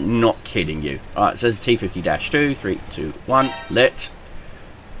I'm not kidding you. Alright, it says T50-2, 3, 2, 1, lit.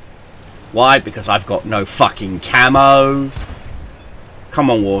 Why? Because I've got no fucking camo. Come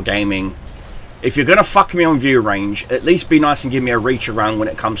on, Wargaming. If you're gonna fuck me on view range, at least be nice and give me a reach around when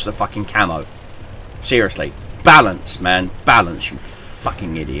it comes to fucking camo. Seriously. Balance, man. Balance, you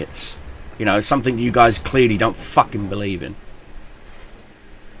fucking idiots. You know, something you guys clearly don't fucking believe in.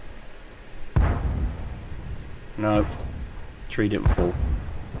 No. Tree didn't fall.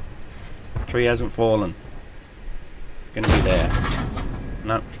 Tree hasn't fallen. Gonna be there.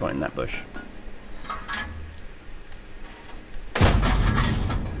 No, it's not in that bush.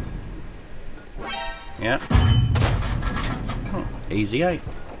 Yeah. Oh, easy 8.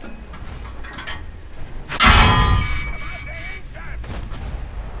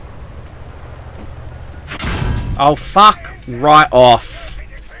 Oh, fuck right off.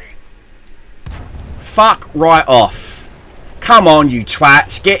 Fuck right off. Come on, you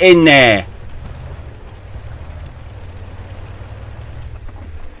twats. Get in there.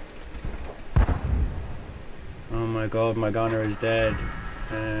 Oh my god, my gunner is dead.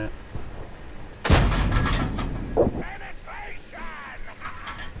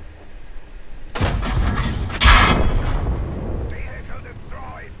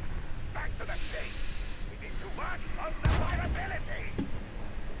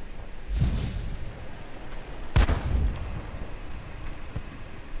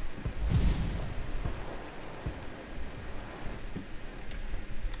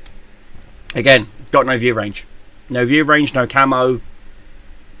 Again, got no view range. No view range, no camo,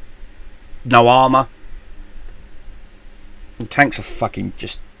 no armor. The tanks are fucking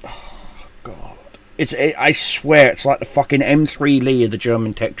just... Oh, God. I swear, it's like the fucking M3 Lee of the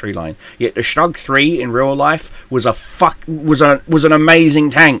German tech tree line. Yet the Stug 3 in real life was an amazing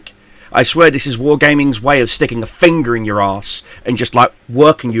tank. I swear this is Wargaming's way of sticking a finger in your ass and just like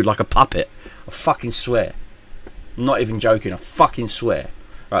working you like a puppet. I fucking swear. I'm not even joking, I fucking swear.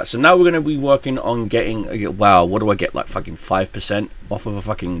 Right, so now we're going to be working on getting... Wow, what do I get? Like fucking 5% off of a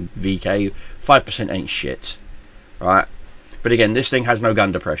fucking VK? 5% ain't shit. Alright? But again, this thing has no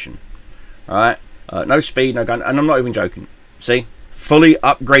gun depression. Alright? No speed, no gun... And I'm not even joking. See? Fully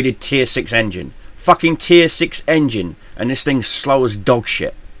upgraded tier 6 engine. Fucking tier 6 engine. And this thing's slow as dog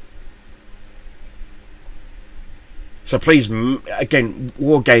shit. So please, again,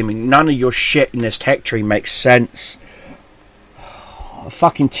 Wargaming, none of your shit in this tech tree makes sense. A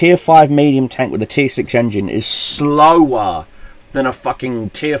fucking tier 5 medium tank with a tier 6 engine is slower than a fucking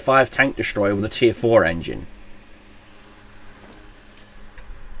tier 5 tank destroyer with a tier 4 engine.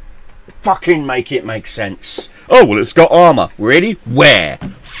 Fucking make it make sense. Oh, well, it's got armor. Really? Where?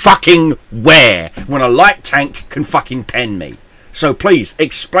 Fucking where? When a light tank can fucking pen me. So please,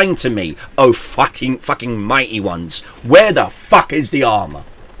 explain to me, oh fucking mighty ones, where the fuck is the armor?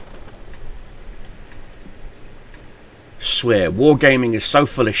 Swear, Wargaming is so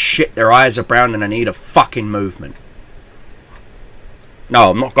full of shit, their eyes are brown and I need a fucking movement. No,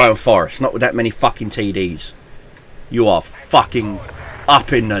 I'm not going forest, not with that many fucking TDs. You are fucking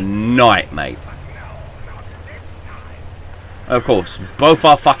up in the night, mate. Of course, both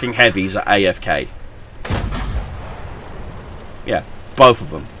our fucking heavies are AFK. Yeah, both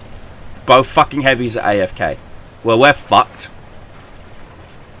of them. Both fucking heavies are AFK. Well, we're fucked.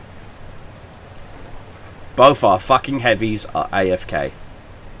 Both our fucking heavies are AFK.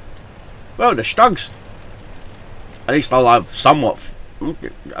 Well, the Stugs, at least I'll have somewhat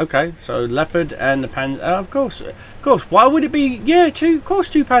Okay, so Leopard and the Panzer. Of course. Why would it be? Yeah, two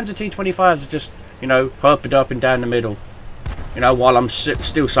Panzer T-25s are just, you know, herping up and down the middle. You know, while I'm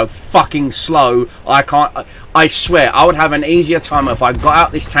still so fucking slow, I can't. I swear, I would have an easier time if I got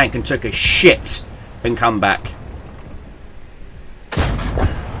out this tank and took a shit and come back.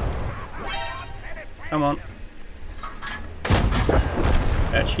 Come on.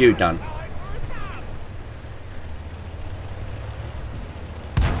 That's you done.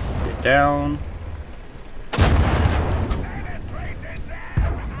 Get down.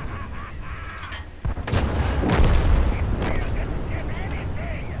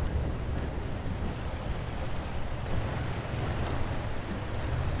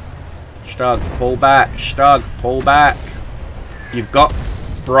 Stug, pull back. Stug, pull back. You've got...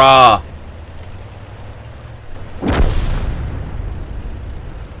 Bruh.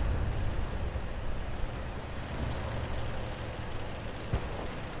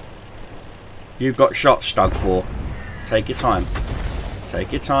 You've got shot, Stug 4. Take your time.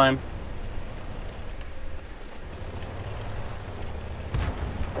 Take your time.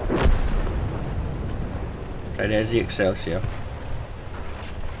 Okay, there's the Excelsior.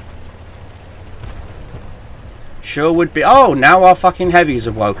 Sure would be... Oh, now our fucking heavies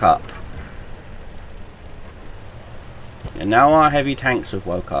have woke up. And now our heavy tanks have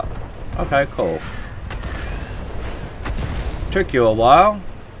woke up. Okay, cool. Took you a while.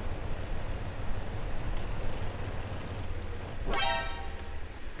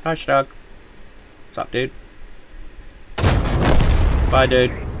 Hi, Stug. What's up, dude? Bye,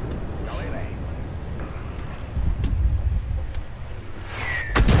 dude.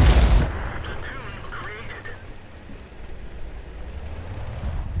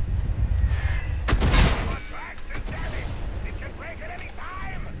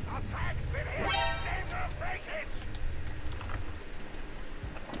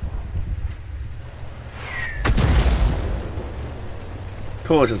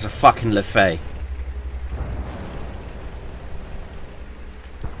 Of course, it's a fucking Lefay.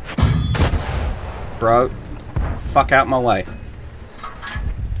 Bro, fuck out my way.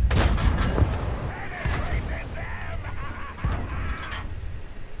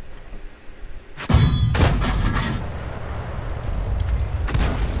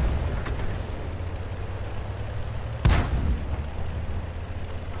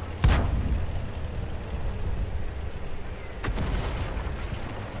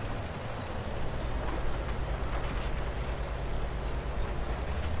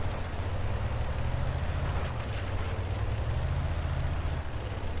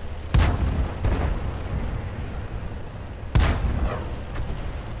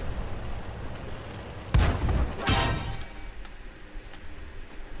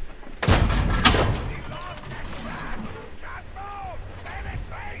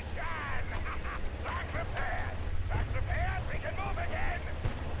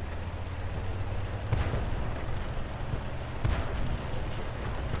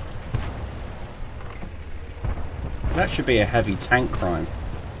 That should be a heavy tank crime.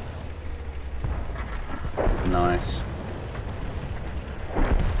 Nice.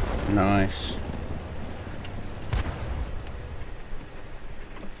 Nice.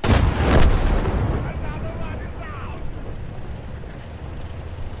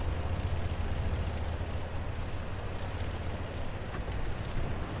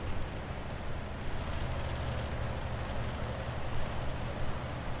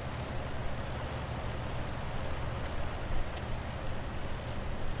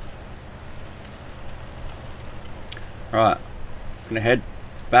 Right, gonna head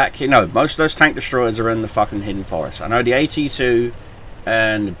back. You know, most of those tank destroyers are in the fucking hidden forest. I know the AT2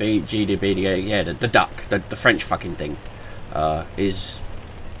 and the GDBDA, yeah, the duck, the French fucking thing, is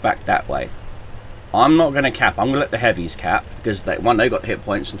back that way. I'm not gonna cap. I'm gonna let the heavies cap because they got the hit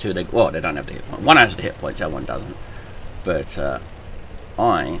points, and two they don't have the hit points. One has the hit points, the other one doesn't. But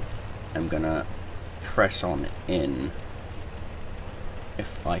I am gonna press on in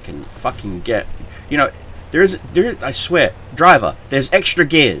if I can fucking get, you know. There is, I swear, driver, there's extra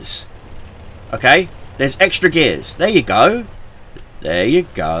gears. Okay? There's extra gears. There you go. There you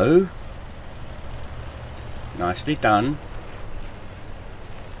go. Nicely done.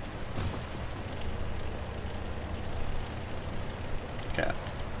 Okay.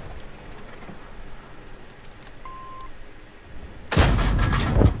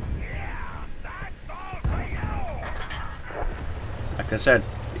 Like I said,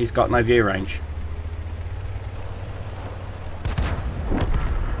 he's got no view range.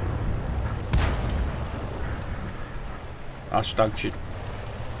 I stugged you.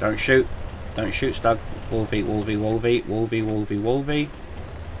 Don't shoot. Don't shoot, Stug. Wolvie, Wolvie, Wolvie, Wolvie, Wolvie, Wolvie.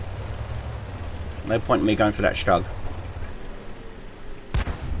 No point in me going for that Stug.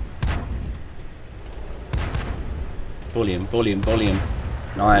 Bully him, bully him, bully him.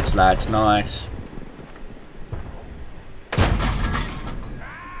 Nice, lads, nice.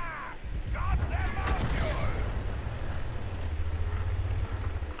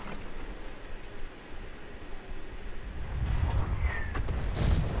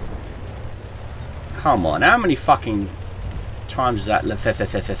 Come on, how many fucking times is that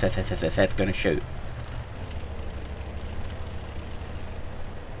Lefef gonna shoot?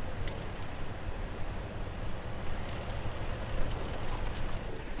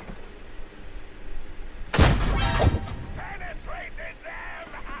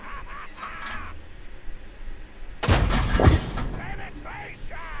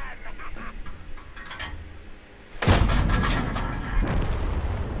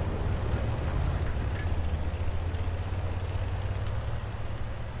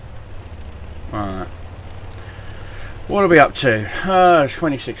 Alright. What are we up to?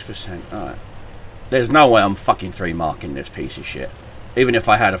 26%. Alright. There's no way I'm fucking 3 marking this piece of shit. Even if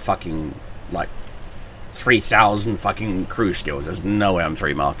I had a fucking, like, 3,000 fucking crew skills, there's no way I'm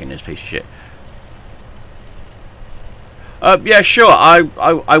 3 marking this piece of shit. Yeah, sure.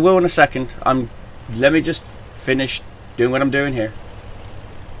 I will in a second. Let me just finish doing what I'm doing here.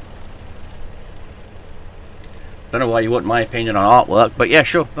 Don't know why you want my opinion on artwork, but yeah,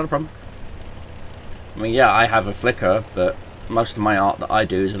 sure, not a problem. I mean, yeah, I have a Flickr, but most of my art that I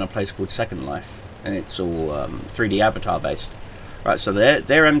do is in a place called Second Life, and it's all 3D avatar based. Right, so their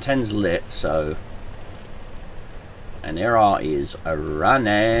M10's lit, so, and their art is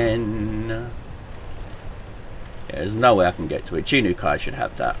running. Yeah, there's no way I can get to it. Chinukai should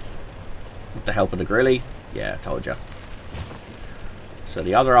have that. With the help of the Grilly, yeah, I told ya. So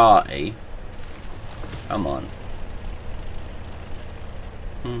the other arty, come on.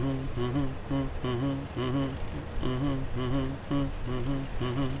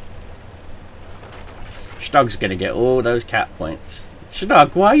 Stug's gonna get all those cat points.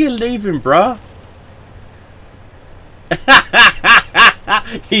 Stug, why are you leaving, bruh?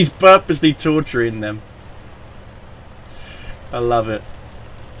 He's purposely torturing them. I love it.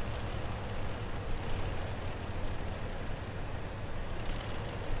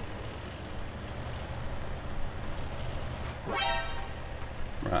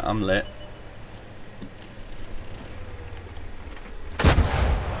 Right, I'm lit.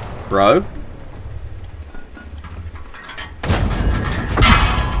 Bro.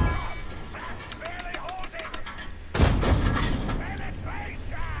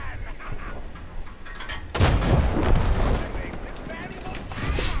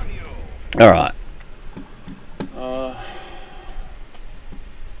 All right.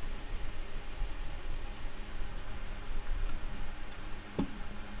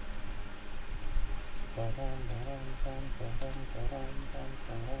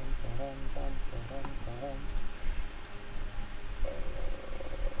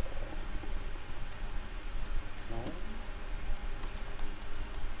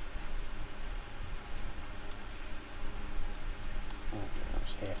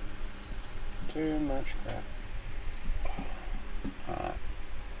 Too much crap. Alright.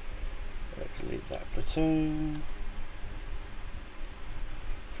 Let's leave that platoon.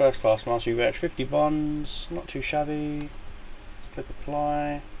 First class mastery batch, 50 bonds, not too shabby. Let's click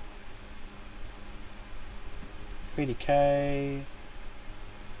apply. 3DK.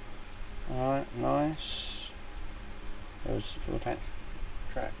 Alright, nice. Those full tracks.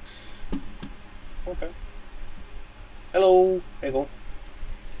 Okay. Hello, there you go.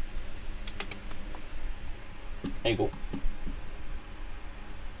 There you go.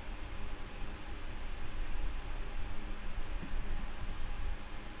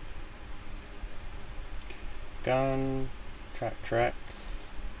 Gun, track,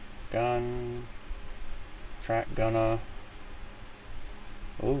 gun, track gunner.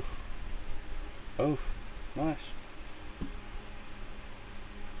 Oof. Oof. Nice.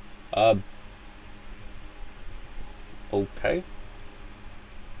 Okay.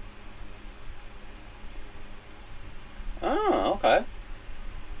 Oh, okay.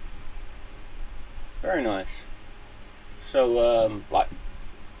 Very nice. So, like,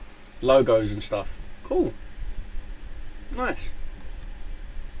 logos and stuff. Cool. Nice.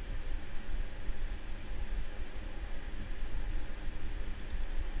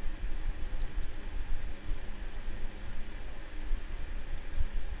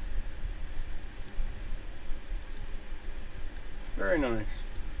 Very nice.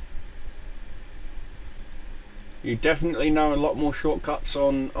 You definitely know a lot more shortcuts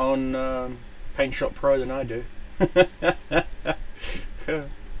on Paint Shop Pro than I do.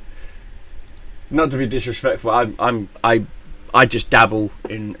 Not to be disrespectful, I just dabble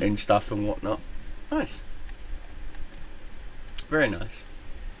in stuff and whatnot. Nice. Very nice.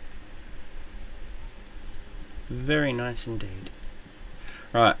 Very nice indeed.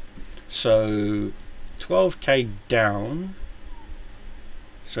 Right, so 12k down.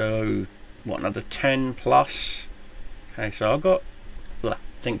 So what, another 10 plus? Okay, so I've got,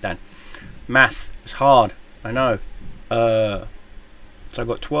 think Dan. Math is hard, I know. So I've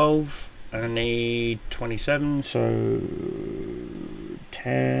got 12 and I need 27, so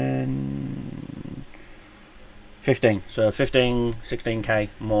 10, 15. So 15, 16k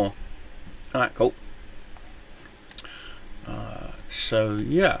more. Alright, cool. So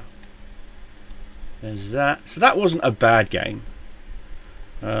yeah, there's that. So that wasn't a bad game.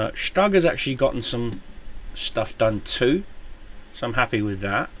 Stug has actually gotten some stuff done too, so I'm happy with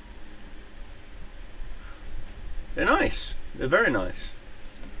that. They're nice. They're very nice.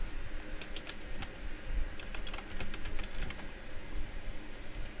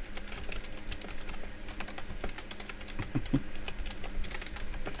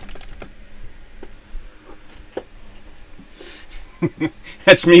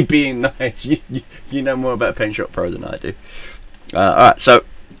 That's me being nice. You know more about Paint Shop Pro than I do. Alright, so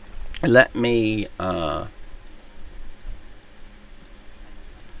let me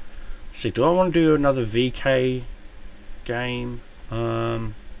see, do I want to do another VK game?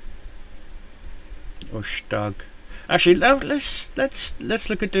 Or Stug? Actually, let's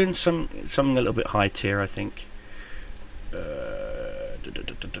look at doing something a little bit high tier, I think. Boop,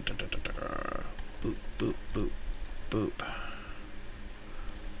 boop, boop, boop.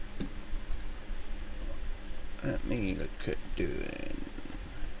 Let me look at doing.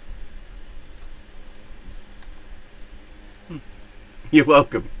 You're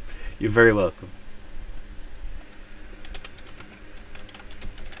welcome. You're very welcome.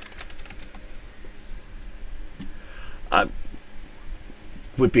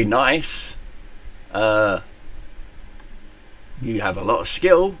 Would be nice. You have a lot of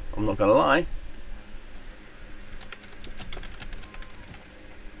skill, I'm not gonna lie.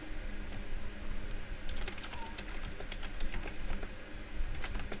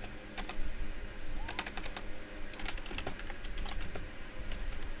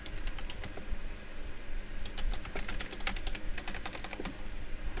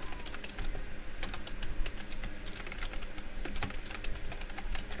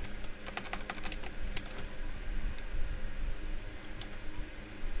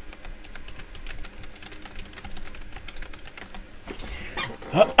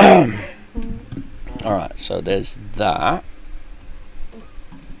 Alright, so there's that.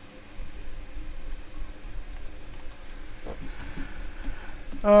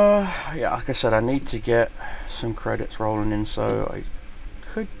 Yeah, like I said, I need to get some credits rolling in, so I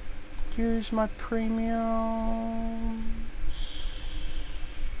could use my premiums.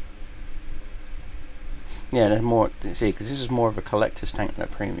 Yeah, there's more, see, because this is more of a collector's tank than a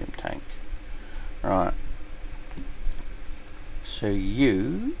premium tank. Right. So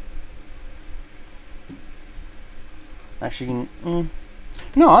you actually,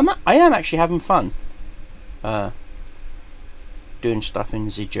 no, I am actually having fun doing stuff in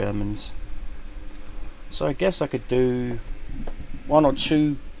the Germans. So I guess I could do 1 or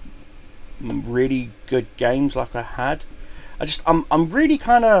 2 really good games like I had. I'm really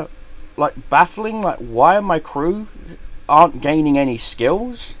kind of like baffling, like why my crew aren't gaining any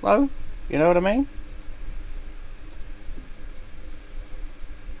skills though. You know what I mean?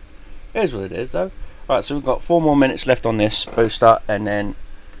 Here's what it is though. Right, so we've got 4 more minutes left on this booster, and then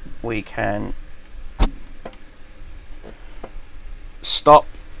we can stop,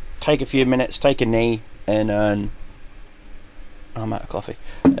 take a few minutes, take a knee, and I'm out of coffee.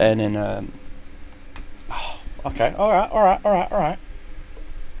 And then oh, okay, alright.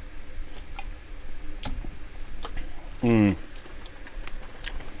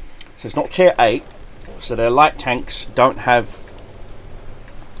 So it's not tier 8, so their light tanks don't have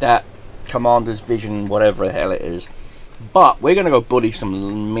that commander's vision, whatever the hell it is, but we're gonna go bully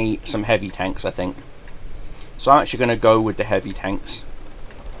some heavy tanks, I think. So I'm actually gonna go with the heavy tanks.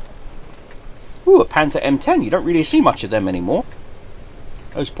 Ooh, a Panther M10. You don't really see much of them anymore.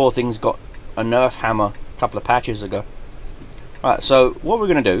 Those poor things got a nerf hammer a couple of patches ago. Alright, so what we're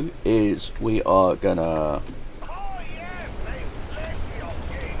gonna do is we are gonna,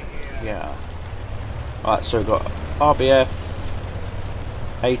 yeah. Alright, so we've got RBF,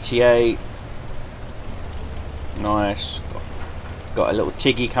 88, nice. Got a little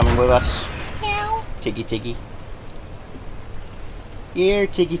Tiggy coming with us. Tiggy. Here,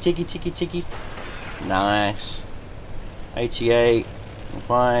 tiki, tiki, tiki, tiki. Nice. 88,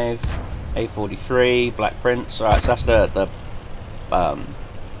 5, A43, Black Prince. Alright, so that's the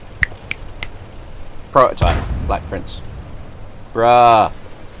prototype Black Prince. Bruh.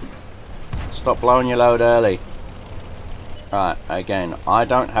 Stop blowing your load early. Right, again, I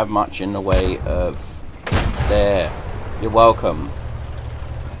don't have much in the way of... There. You're welcome.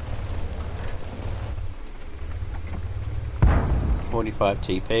 .45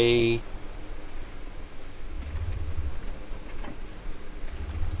 TP.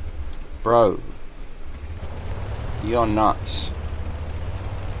 Bro. You're nuts.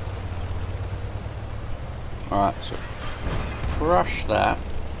 Alright, so crush that.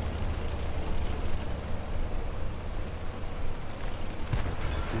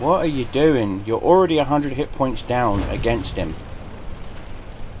 What are you doing? You're already 100 hit points down against him.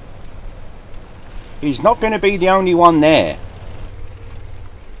 He's not going to be the only one there.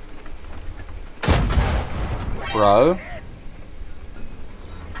 Bro.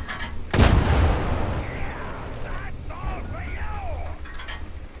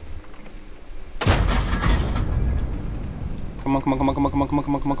 Come on, come on, come on, come on, come on, come on,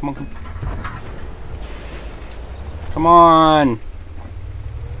 come on, come on, come on. Come on.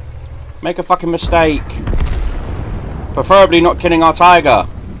 Make a fucking mistake. Preferably not killing our tiger.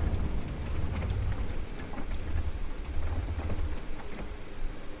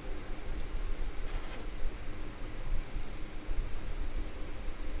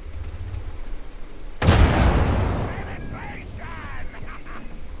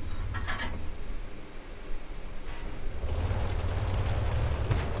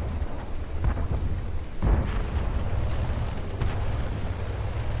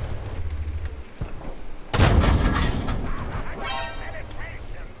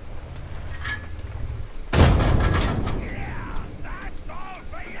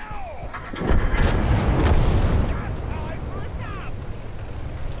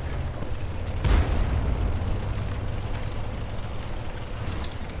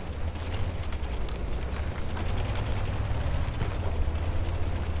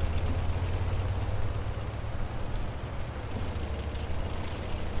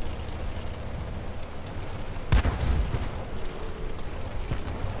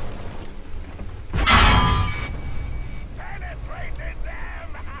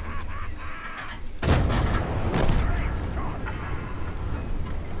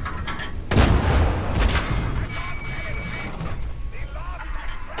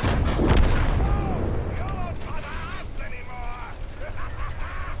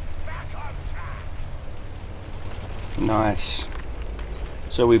 Nice.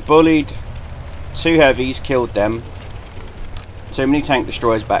 So we bullied 2 heavies, killed them. Too many tank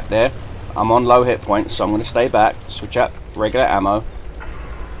destroyers back there. I'm on low hit points, so I'm going to stay back. Switch up regular ammo.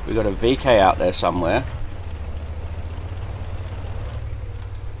 We got a VK out there somewhere.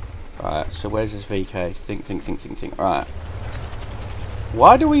 Right, so where's this VK? Think. Right.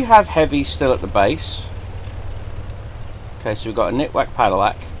 Why do we have heavies still at the base? Okay, so we've got a Nitwhack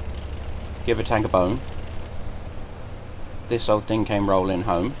Padallac. Give a tank a bone. This old thing came rolling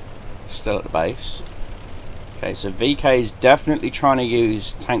home. Still at the base. Okay, so VK is definitely trying to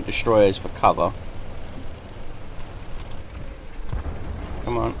use tank destroyers for cover.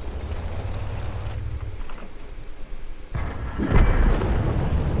 Come on.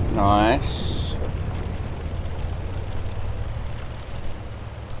 Nice.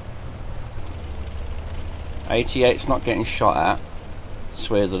 .88's not getting shot at.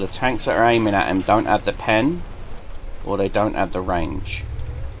 So either the tanks that are aiming at him don't have the pen, or they don't have the range.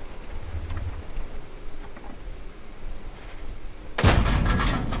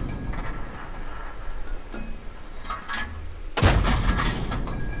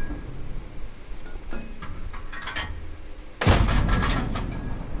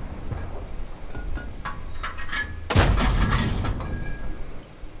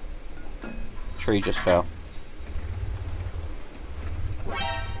 Tree just fell.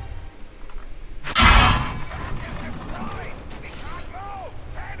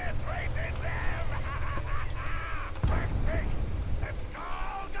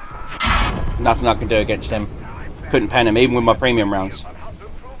 Nothing I can do against him. Couldn't pen him, even with my premium rounds.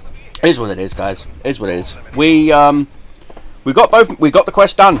 It is what it is, guys. It is what it is. We got the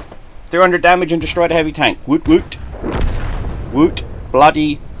quest done. 300 damage and destroyed a heavy tank. Woot woot. Woot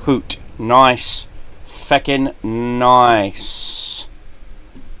bloody hoot. Nice. Feckin' nice.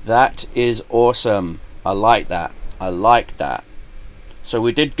 That is awesome. I like that. I like that. So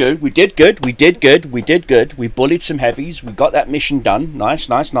we did good. We did good. We did good. We did good. We bullied some heavies. We got that mission done. Nice,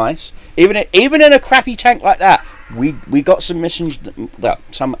 nice, nice. Even in a crappy tank like that, we got some missions, well,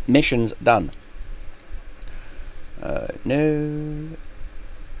 some missions done. No.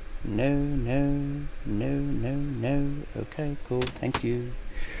 Okay, cool, thank you.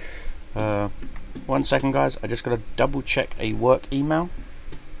 1 second, guys. I just gotta double check a work email.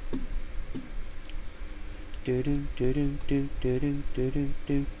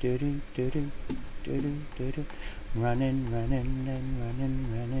 Running.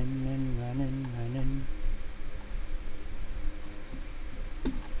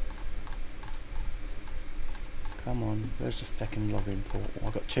 Come on, where's the fucking login portal?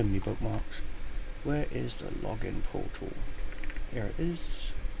 I've got too many bookmarks. Where is the login portal? Here it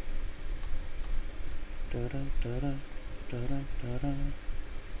is.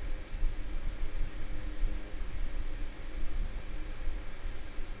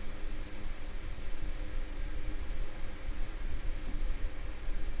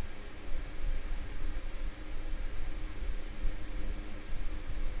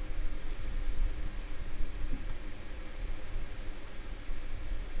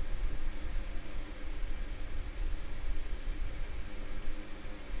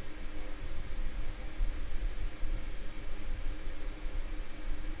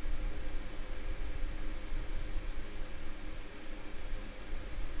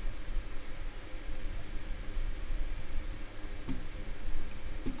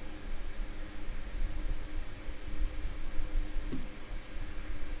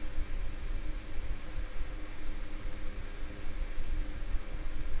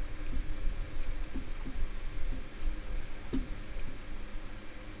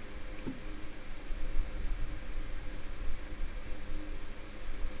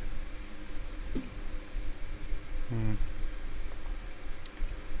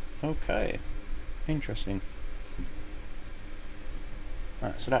 Okay, interesting.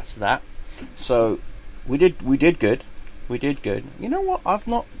 Right, so that's that. So we did good. We did good. You know what? I've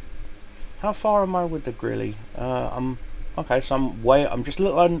not. How far am I with the grilly? I'm okay. So I'm just a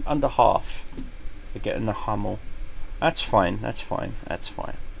little under half for getting the Hummel. That's fine. That's fine. That's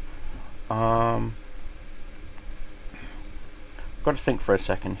fine. Got to think for a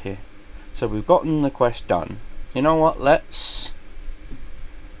second here. So we've gotten the quest done. You know what? Let's.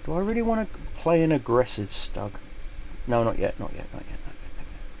 Do I really want to play an aggressive stug? No, not yet. Not yet.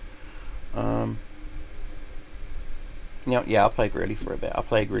 Yeah, I'll play greedy for a bit. I'll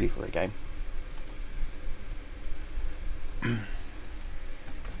play greedy for a game.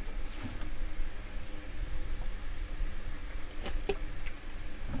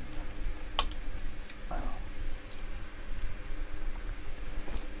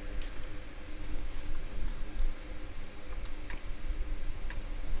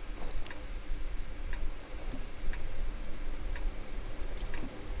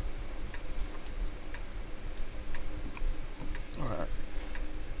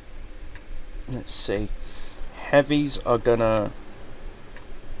 Let's see. Heavies are gonna.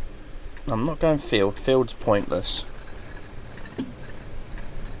 I'm not going field. Field's pointless.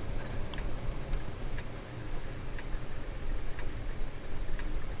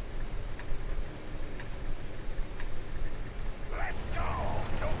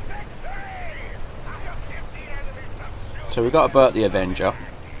 So we got to Bert the Avenger.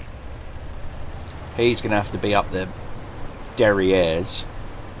 He's gonna have to be up the derrieres.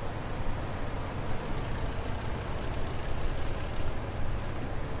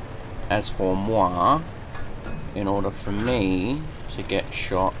 As for moi, in order for me to get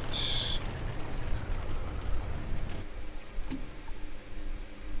shots,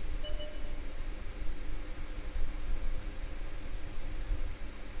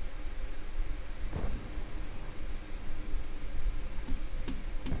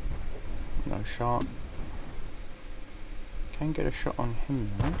 no shot. Can get a shot on him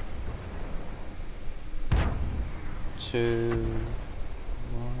though. 2,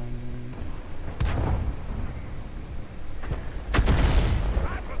 1.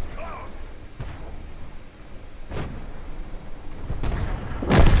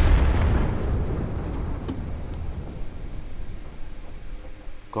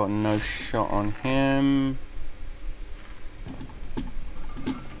 Got no shot on him.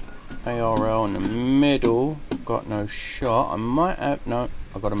 ARL in the middle. Got no shot. I might have. No,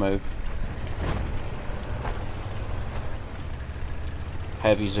 I gotta move.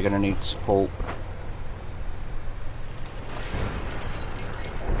 Heavies are gonna need support.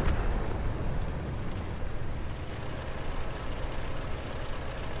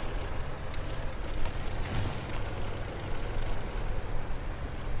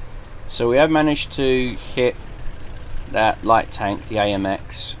 So we have managed to hit that light tank, the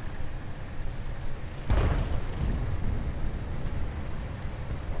AMX.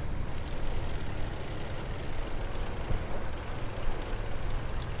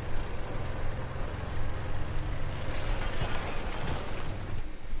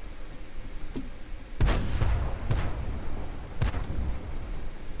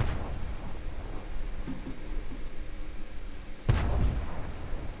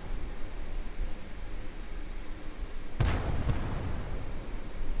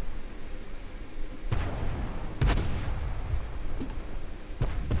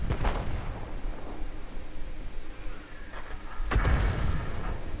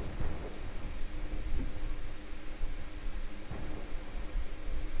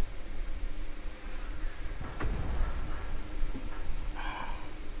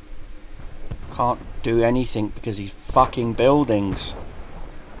 Can't do anything because these fucking buildings.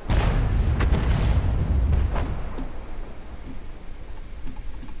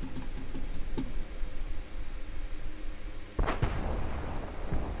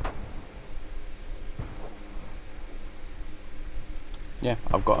 Yeah,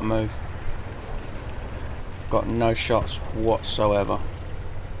 I've got to move. Got no shots whatsoever.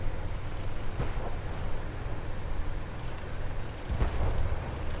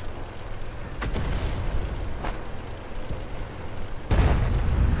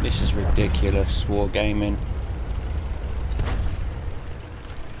 This is ridiculous, wargaming.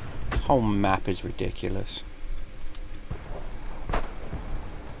 This whole map is ridiculous.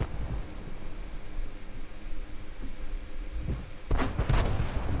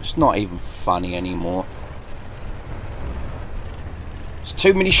 It's not even funny anymore. There's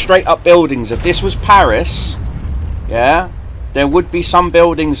too many straight up buildings. If this was Paris, yeah, there would be some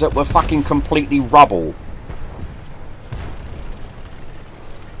buildings that were fucking completely rubble.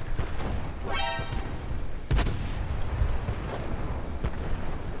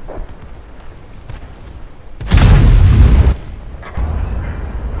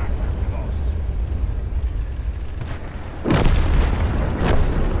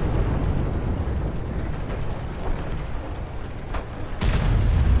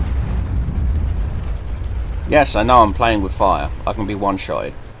 Yes, I know I'm playing with fire. I can be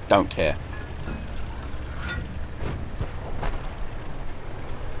one-shotted. Don't care.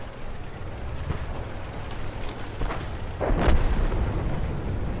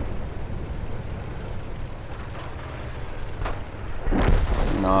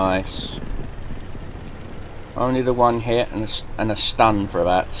 Nice. Only the one hit and a stun for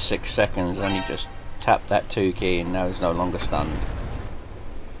about 6 seconds, and he just tapped that 2 key and now he's no longer stunned.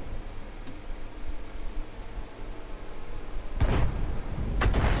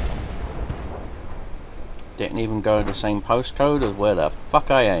 Didn't even go in the same postcode as where the fuck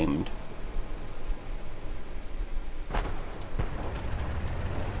I aimed.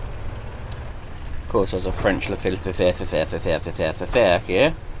 Of course, there's a French here.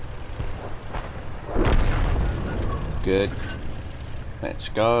 Good. Let's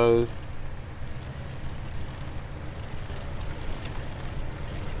go.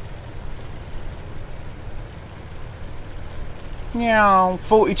 Yeah,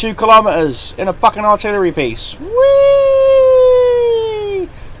 42 kilometers in a fucking artillery piece. Whee!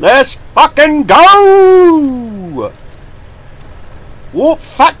 Let's fucking go! Warp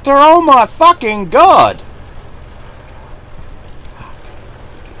factor, oh my fucking god!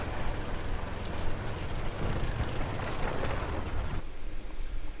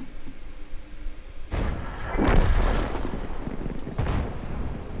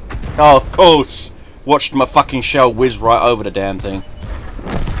 Oh, of course! Watched my fucking shell whiz right over the damn thing.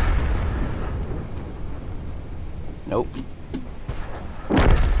 Nope.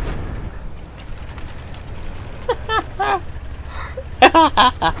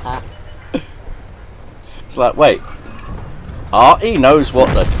 It's like, wait. Artie knows what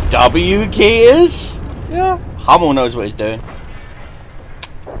the W key is? Yeah. Hummel knows what he's doing.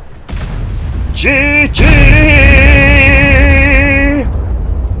 GG!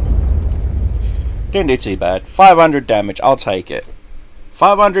 Didn't do too bad. 500 damage, I'll take it.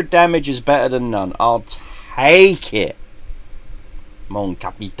 500 damage is better than none. I'll take it. Mon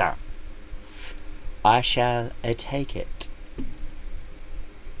capitaine. I shall take it.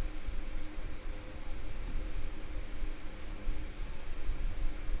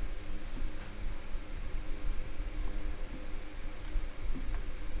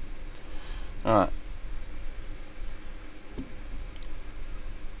 Alright.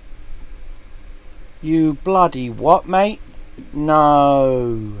 You bloody what, mate?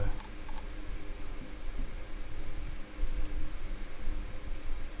 No.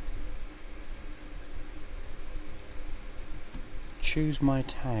 Choose my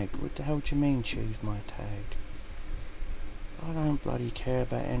tag. What the hell do you mean, choose my tag? I don't bloody care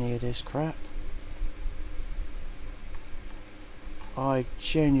about any of this crap. I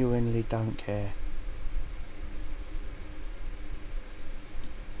genuinely don't care.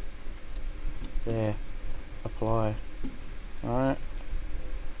 There. Apply. Alright.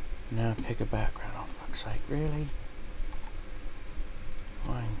 Now pick a background, oh fuck's sake, really?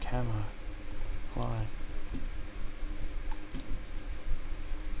 Fine, camo. Apply.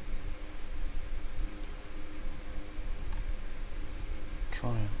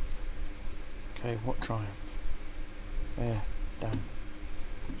 Triumph. Okay, what triumph? There, done.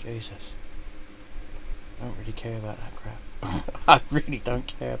 Jesus. I don't really care about that crap. I really don't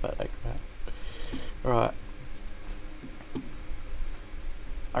care about that crap. Right.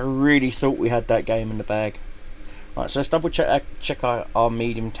 I really thought we had that game in the bag. Right, so let's double check our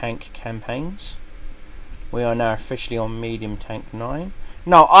medium tank campaigns. We are now officially on medium tank 9.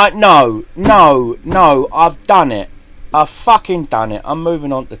 No, no, I've done it. I've fucking done it. I'm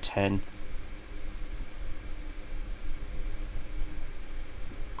moving on to 10.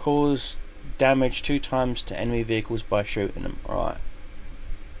 Cause damage 2 times to enemy vehicles by shooting them. Right.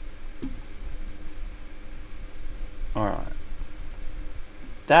 Alright.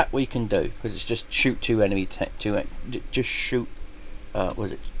 That we can do, because it's just shoot 2 enemy just shoot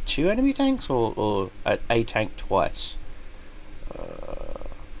was it 2 enemy tanks or a tank twice?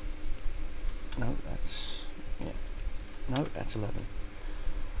 No, that's, yeah. No, that's 11.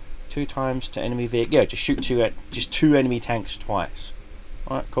 2 times to enemy vehicle. Yeah, just shoot 2 enemy tanks twice.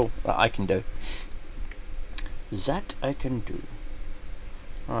 Alright, cool. That I can do. That I can do.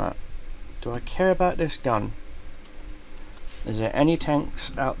 Alright. Do I care about this gun? Is there any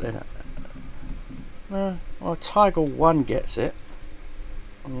tanks out there that... well, Tiger 1 gets it.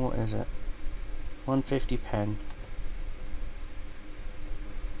 And what is it? 150 pen.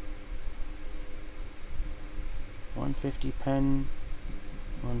 $150 pen.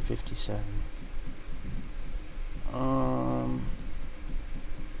 157.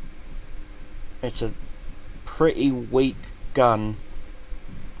 It's a pretty weak gun.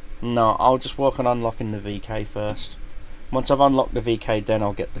 No, I'll just work on unlocking the VK first. Once I've unlocked the VK, then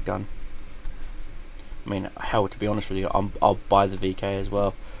I'll get the gun. I mean, hell, to be honest with you, I'll buy the VK as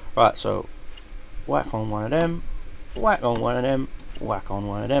well. Right, so whack on one of them, whack on one of them, whack on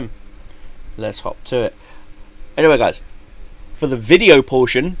one of them. Let's hop to it. Anyway, guys, for the video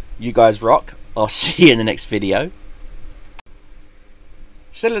portion, you guys rock. I'll see you in the next video.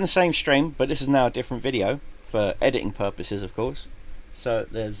 Still in the same stream, but this is now a different video for editing purposes, of course. So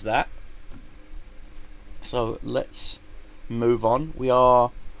there's that. So let's move on. We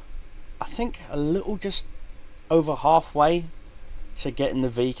are, I think, a little just over halfway to getting the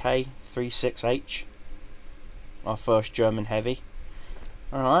VK 36H, our first German heavy.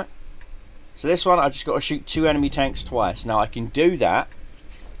 Alright, so this one I just got to shoot 2 enemy tanks twice. Now I can do that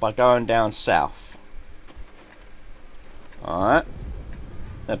by going down south. Alright,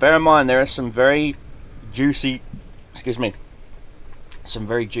 now bear in mind there are some very juicy, excuse me, some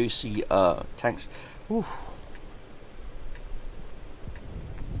very juicy tanks. Ooh.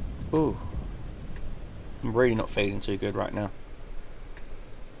 Ooh. I'm really not feeling too good right now.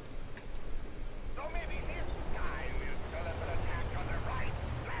 So maybe this time we'll deliver an attack on the right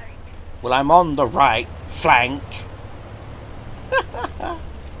flank. Well, I'm on the right flank.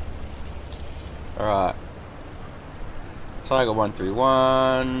 Alright. Tiger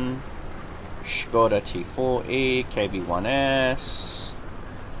 131. Skoda T40. KB1S.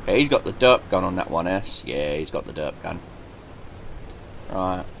 Okay, he's got the derp gun on that 1S. Yeah, he's got the derp gun.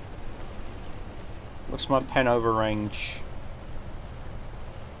 Right. What's my pen over range?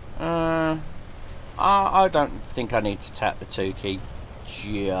 I don't think I need to tap the 2 key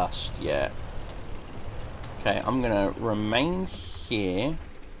just yet. Okay, I'm gonna remain here.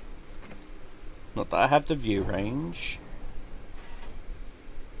 Not that I have the view range.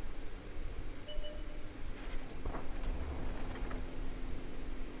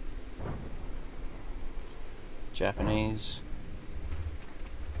 Japanese.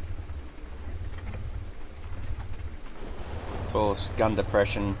 Of course, gun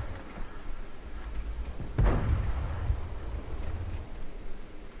depression.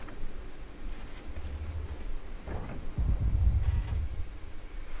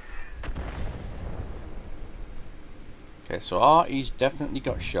 Okay, so he's definitely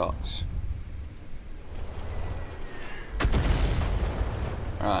got shots.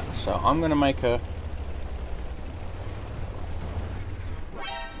 Alright, so I'm gonna make a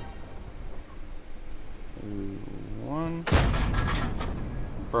one.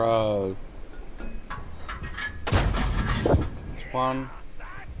 Bro. That's 1.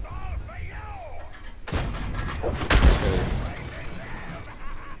 2.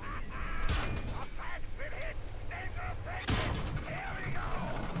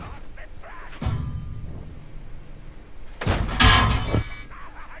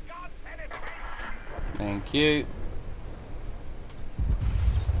 Thank you.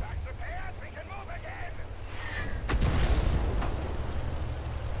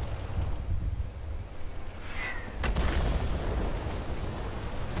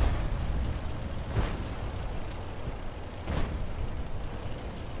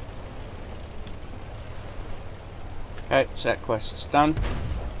 Okay, set quest's done.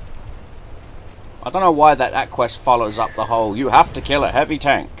 I don't know why that quest follows up the whole, you have to kill a heavy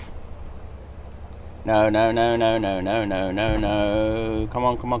tank. No, no, no, no, no, no, no, no, no. Come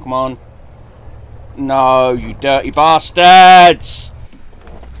on, come on, come on. No, you dirty bastards!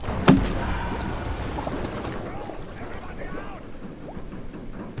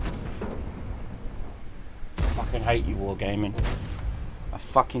 I fucking hate you, Wargaming. I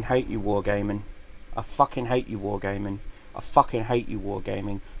fucking hate you, Wargaming. I fucking hate you, Wargaming. I fucking hate you,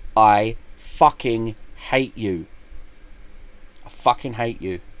 Wargaming. I fucking hate you. I fucking hate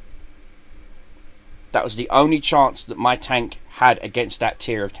you. That was the only chance that my tank had against that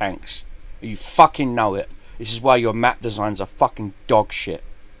tier of tanks. You fucking know it. This is why your map designs are fucking dog shit.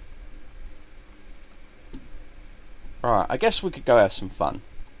 Alright, I guess we could go have some fun.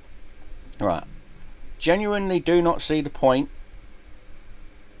 Alright. Genuinely do not see the point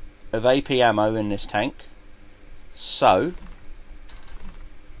of AP ammo in this tank. So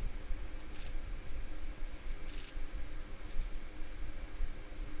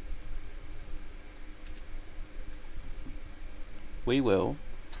we will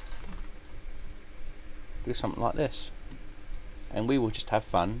do something like this, and we will just have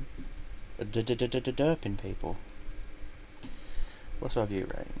fun derping people. What's our view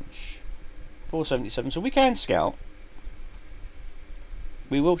range? 477, so we can scout.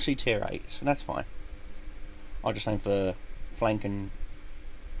 We will see tier 8s, and that's fine. I'll just aim for flank and...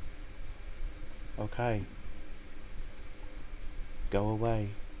 Okay. Go away.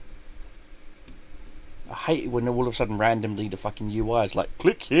 I hate it when all of a sudden randomly the fucking UI is like,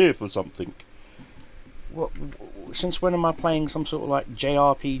 click here for something. What? Since when am I playing some sort of like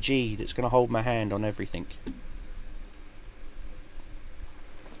JRPG that's going to hold my hand on everything?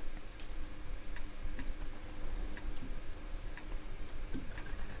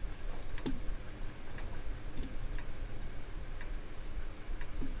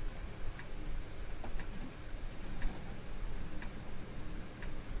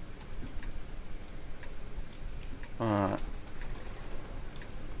 Alright.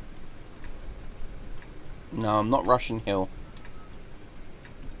 No, I'm not rushing hill.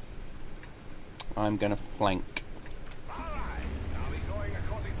 I'm gonna flank. Alright, are we going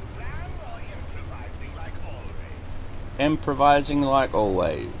according to plan or improvising like always? Improvising like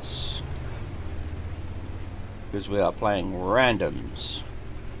always. Because we are playing randoms.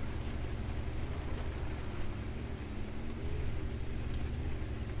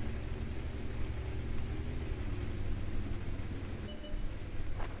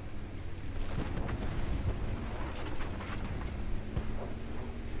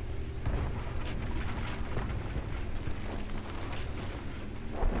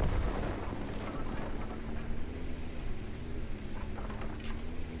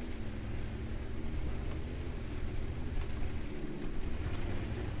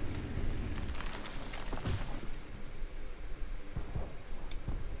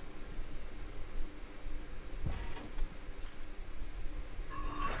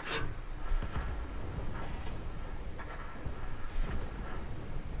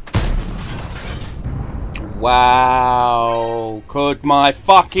 Wow, could my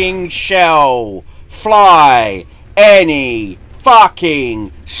fucking shell fly any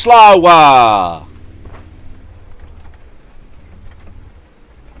fucking slower?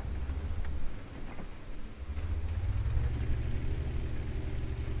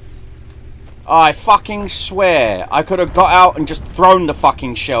 I fucking swear I could have got out and just thrown the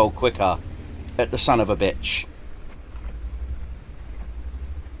fucking shell quicker at the son of a bitch.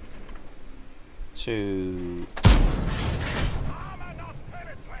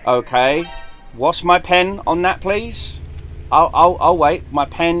 Okay, what's my pen on that, please? I'll wait. My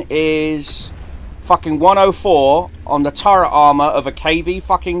pen is fucking 104 on the turret armor of a KV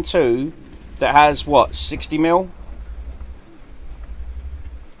fucking 2 that has what, 60 mil?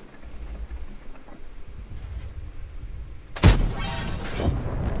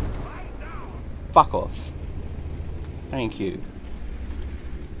 Fuck off. Thank you.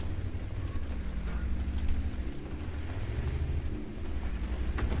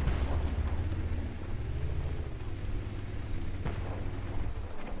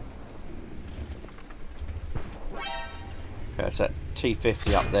 Okay, it's that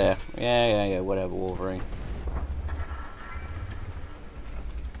T50 up there. Yeah, whatever, Wolverine.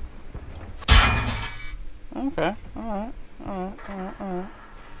 Okay, alright.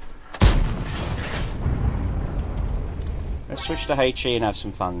 Let's switch to HE and have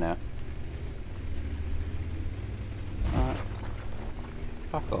some fun now. Alright.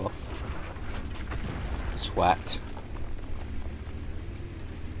 Fuck off. Swat.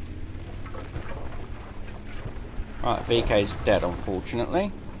 Right, VK's dead,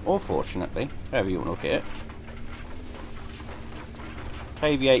 unfortunately. Or fortunately, however you want to look at it.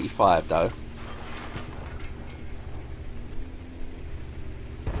 KV-85 though.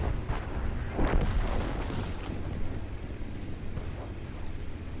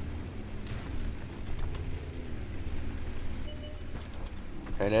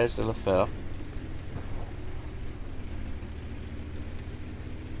 Okay, there's the Lafayette.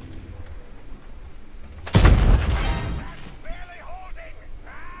 Barely holding!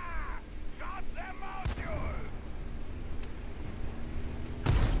 Ah! Got them, monsieur!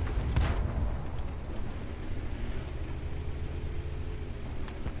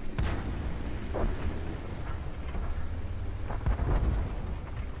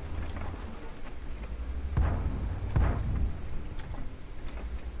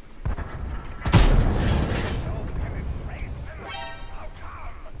 No penetration? How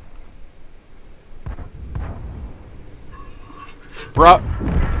come? Bruh.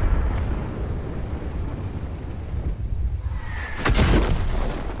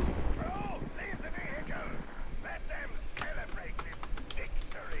 Crew, leave the vehicle! Let them celebrate this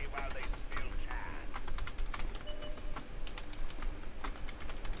victory while they still can!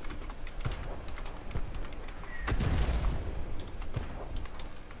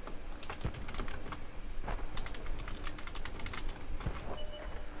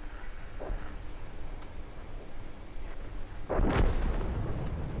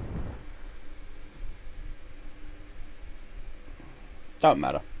 Don't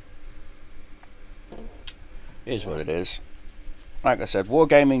matter. It is what it is. Like I said,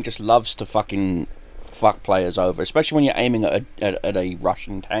 wargaming just loves to fucking fuck players over, especially when you're aiming at a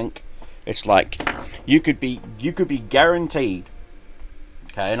Russian tank. It's like you could be guaranteed,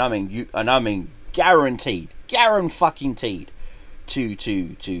 okay, and I mean guaranteed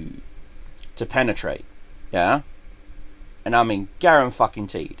to penetrate, yeah, and I mean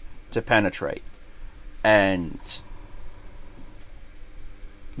guaranteed to penetrate, and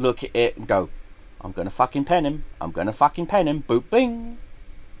look at it and go, I'm gonna fucking pen him. I'm gonna fucking pen him. Boop, bing.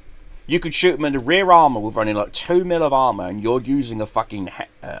 You could shoot him in the rear armor with only like 2 mil of armor, and you're using a fucking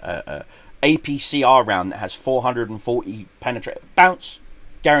APCR round that has 440 penetrate. Bounce.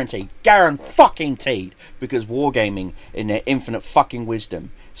 Guaranteed. Guaranteed. Because Wargaming, in their infinite fucking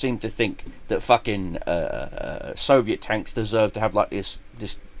wisdom, seem to think that fucking Soviet tanks deserve to have like this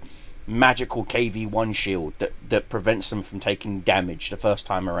magical KV-1 shield that prevents them from taking damage the first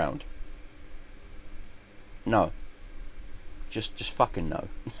time around. No. Just fucking no.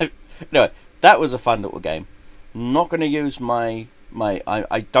 No, that was a fun little game. Not going to use I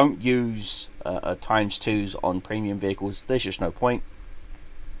don't use ×2s on premium vehicles. There's just no point.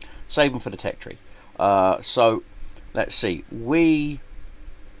 Save them for the tech tree. So, let's see. We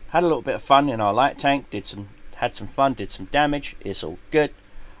had a little bit of fun in our light tank. Had some fun, did some damage. It's all good.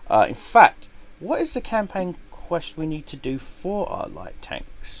 In fact, what is the campaign quest we need to do for our light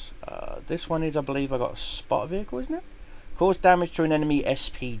tanks? This one is, I believe, I got a spot vehicle, isn't it? Cause damage to an enemy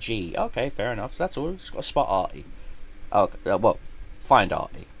SPG. Okay, fair enough. That's all. It's got a spot arty. Okay, well, find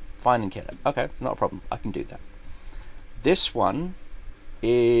arty. Find and kill it. Okay, not a problem. I can do that. This one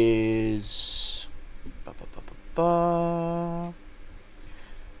is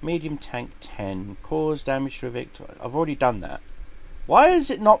medium tank 10. Cause damage to a victim. I've already done that. Why is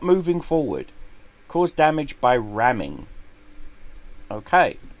it not moving forward? Cause damage by ramming.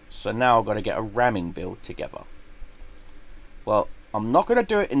 Okay, so now I've got to get a ramming build together. Well, I'm not going to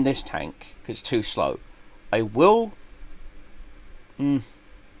do it in this tank because it's too slow. I will.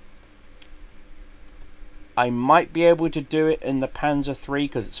 I might be able to do it in the Panzer III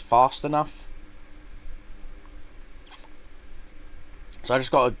because it's fast enough. So I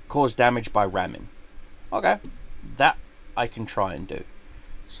just got to cause damage by ramming. Okay, that I can try and do.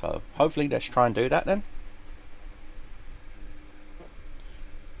 So hopefully let's try and do that then.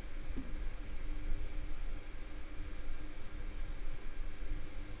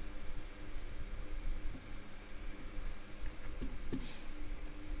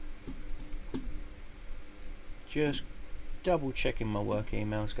 Just double checking my work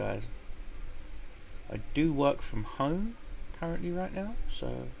emails, guys. I do work from home currently right now,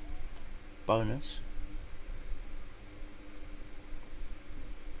 so bonus.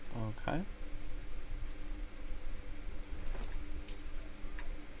 Okay.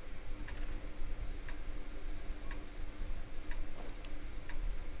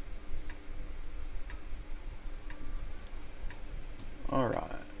 All right.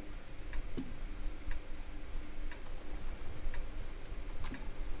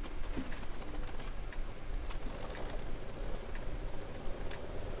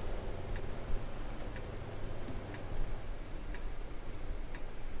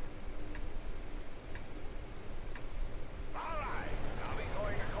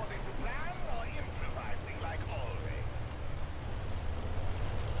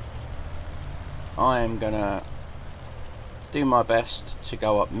 I am gonna do my best to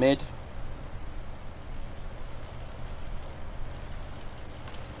go up mid.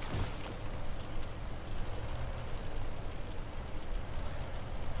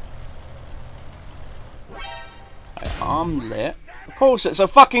 I'm lit. Of course, it's a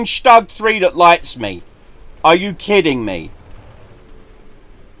fucking Stug 3 that lights me. Are you kidding me?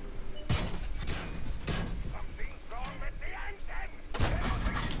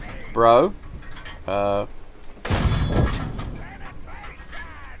 Bro.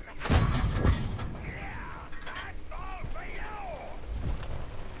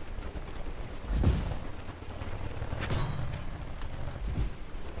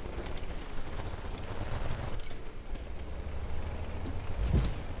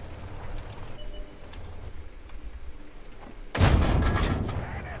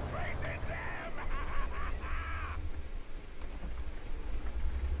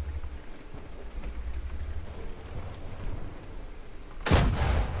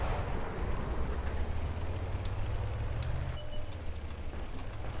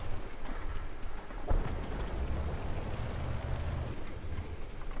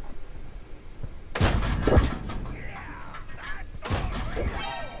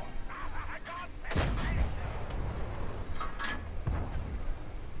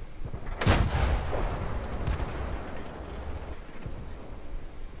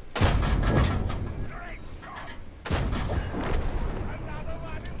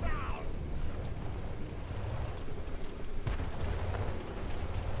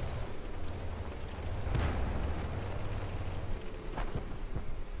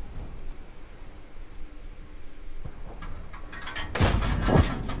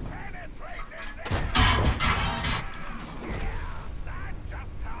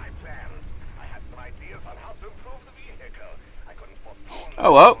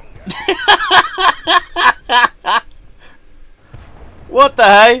 Oh well. What the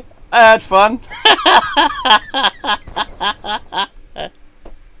hey? I had fun.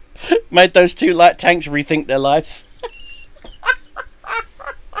 Made those two light tanks rethink their life.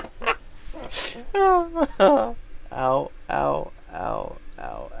 Ow, ow, ow, ow, ow,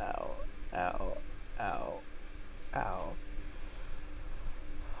 ow, ow, ow, ow.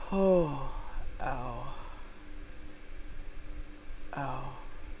 Oh, ow. Ow.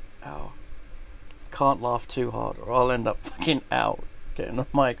 Ow. Can't laugh too hard or I'll end up fucking out. Getting a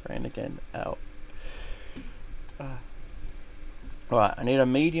migraine again. Ow. Right, I need a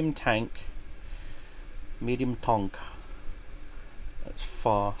medium tank. Medium tonk. That's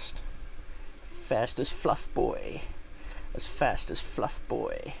fast. Fast as Fluff Boy. As fast as Fluff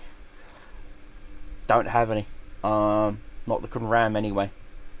Boy. Don't have any. Not that can ram anyway.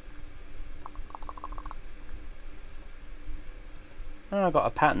 Oh, I got a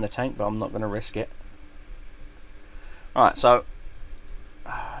pat in the tank, but I'm not going to risk it. Alright, so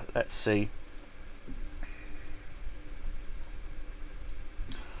let's see.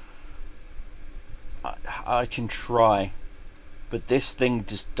 I can try, but this thing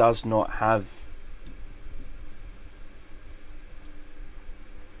just does not have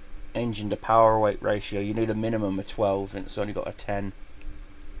engine to power weight ratio. You need a minimum of 12 and it's only got a 10.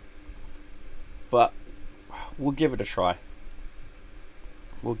 But we'll give it a try.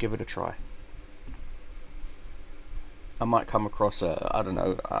 We'll give it a try. I might come across a, I don't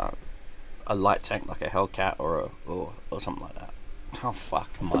know, a light tank like a Hellcat or something like that. Oh fuck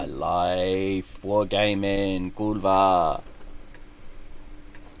my life. Wargaming, Gulva.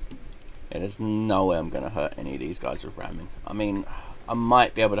 Yeah, there's no way I'm gonna hurt any of these guys with ramming. I mean, I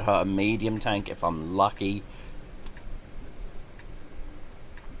might be able to hurt a medium tank if I'm lucky.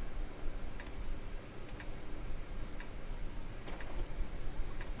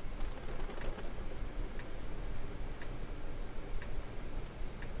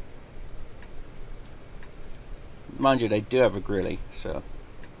 Mind you, they do have a Grilly, so...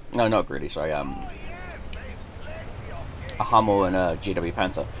 No, not Grilly, sorry, a Hummel and a GW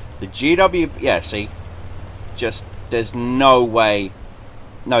Panther. The GW... Yeah, see? Just, there's no way...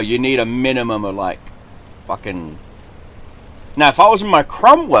 No, you need a minimum of, like, fucking... Now, if I was in my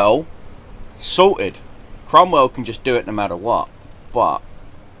Cromwell, sorted. Cromwell can just do it no matter what. But...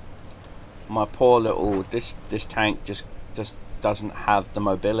 my poor little... This tank just doesn't have the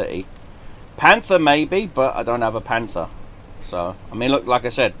mobility. Panther maybe, but I don't have a Panther. So, I mean, look, like I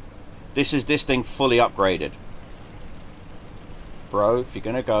said, this is this thing fully upgraded. Bro, if you're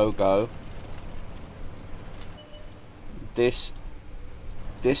gonna go. This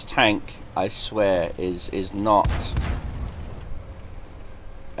tank, I swear, is not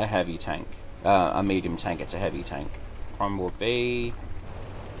a heavy tank. A medium tank, it's a heavy tank. Prime will be...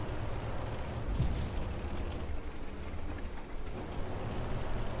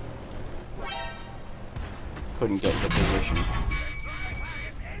 Couldn't get the position.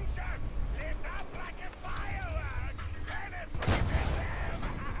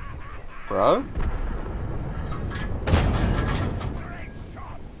 Bro?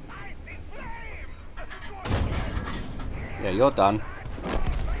 Yeah, you're done.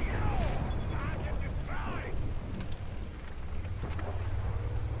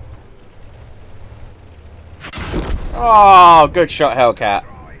 Oh, good shot, Hellcat.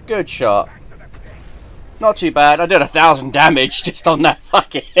 Good shot. Not too bad. I did 1,000 damage just on that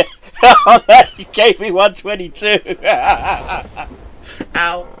fucking... on that. He gave me 122. Ow,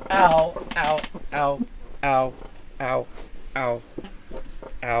 ow, ow, ow, ow, ow, ow,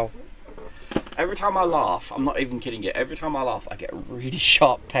 ow. Every time I laugh, I'm not even kidding you, every time I laugh, I get a really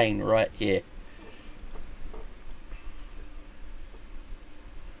sharp pain right here.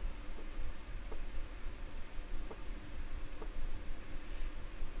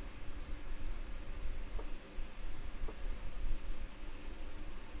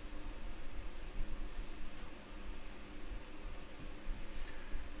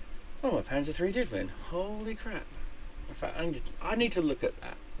 Oh, my Panzer III did win. Holy crap. In fact, I need to look at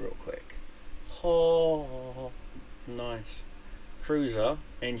that real quick. Oh, nice. Cruiser,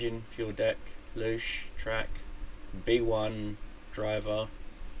 engine, fuel deck, Loosh, track, B1, driver,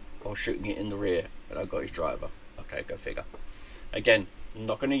 or shooting it in the rear. And I got his driver. Okay, go figure. Again, I'm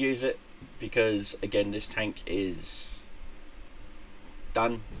not going to use it because, again, this tank is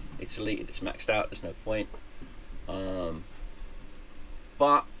done. It's deleted, it's maxed out, there's no point.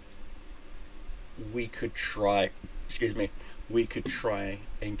 But we could try, we could try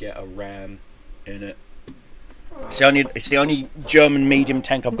and get a ram in it. It's the only German medium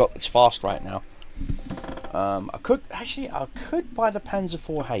tank I've got that's fast right now. I could buy the Panzer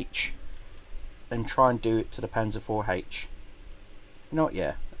IV-H and try and do it to the Panzer IV-H. You know what?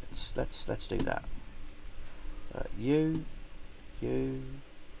 Yeah, let's do that.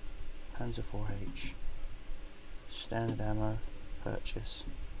 Panzer IV-H, standard ammo, purchase.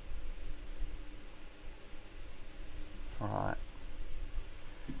 Alright.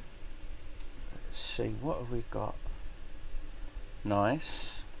 Let's see, what have we got?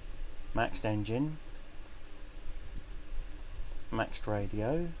 Nice. Maxed engine. Maxed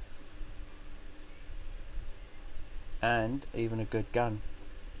radio. And even a good gun.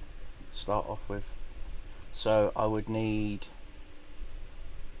 Start off with. So I would need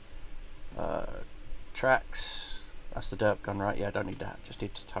tracks. That's the derp gun, right? Yeah, I don't need that. Just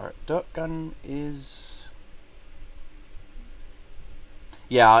need the turret. Derp gun is...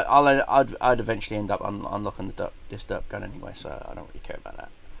 Yeah, I'd eventually end up unlocking this derp gun anyway, so I don't really care about that.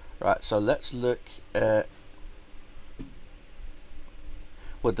 Right, so let's look at...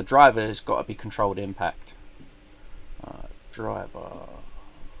 Well, the driver has got to be controlled impact. Driver...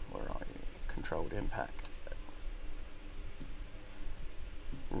 Where are you? Controlled impact.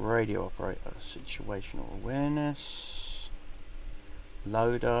 Radio operator, situational awareness.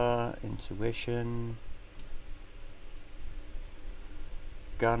 Loader, intuition.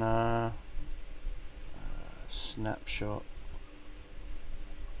 Gunner, snapshot,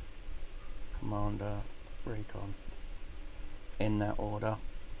 commander, recon, in that order.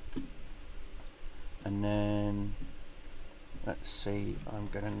 And then let's see, I'm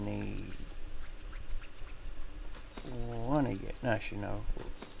gonna need one of you. No, actually no.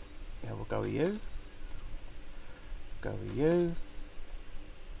 Yeah, we'll go with you. Go with you.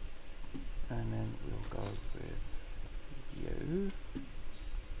 And then we'll go with you.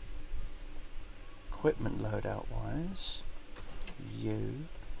 Equipment loadout wise, you,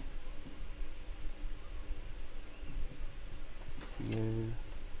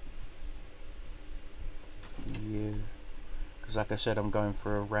 because like I said, I'm going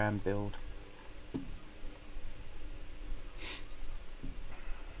for a ram build.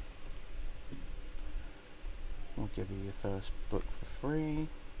 We'll give you your first book for free.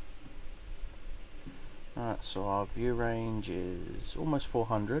 Alright, so our view range is almost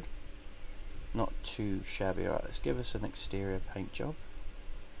 400. Not too shabby. Alright, let's give us an exterior paint job.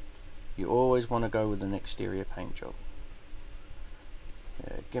 You always want to go with an exterior paint job.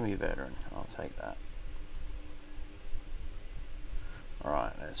 Yeah, give me a veteran. I'll take that.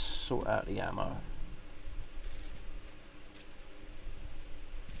 Alright, let's sort out the ammo.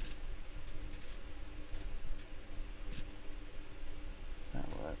 That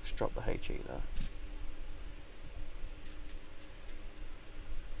works. Drop the HE though.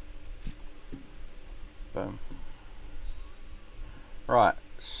 Boom. Right,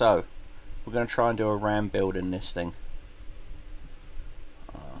 so we're going to try and do a ram build in this thing.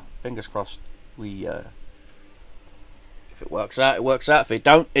 Fingers crossed we if it works out, it works out. If it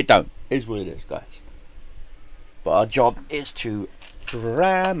don't, it don't. It is what it is, guys. But our job is to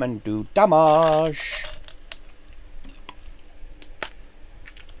ram and do damage.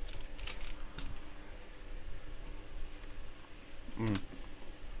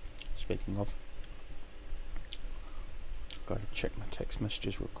 Speaking of, Gotta check my text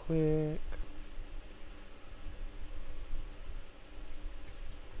messages real quick.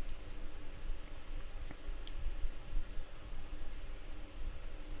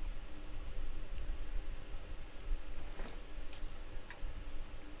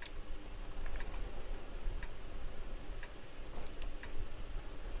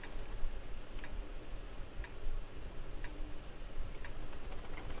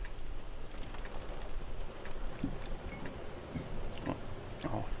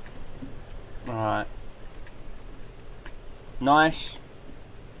 Alright. Nice.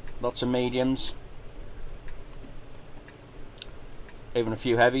 Lots of mediums. Even a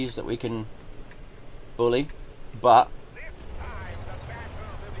few heavies that we can bully. But This time the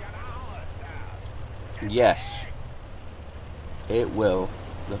battle will be on our turn. yes, it will.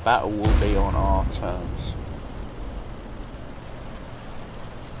 The battle will be on our terms.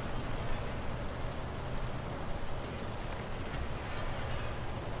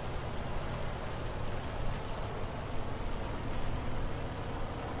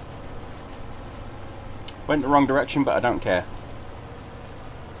 Went the wrong direction, but I don't care.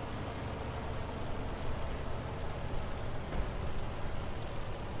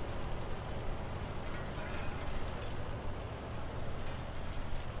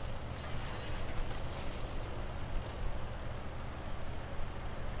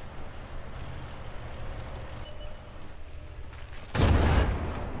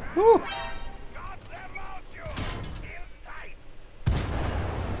 Woo! Got them out, you insights.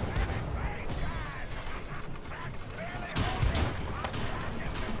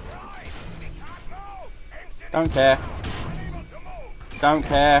 Don't care. Don't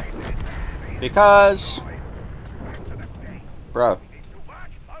care. Because, bro,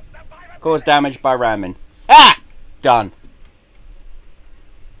 cause damage by ramming. Ah! Done.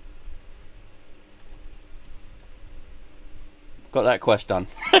 Got that quest done.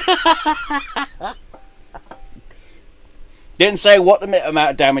 Didn't say what the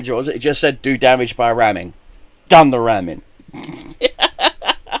amount of damage was. It just said do damage by ramming. Done the ramming.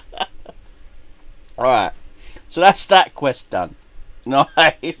 Alright. So that's that quest done.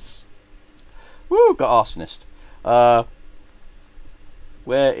 Nice. Woo, got arsonist.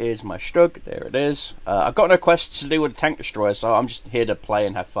 Where is my Strug? There it is. I've got no quests to do with the tank destroyer, so I'm just here to play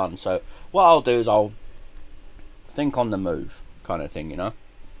and have fun. So what I'll do is I'll think on the move, kind of thing, you know.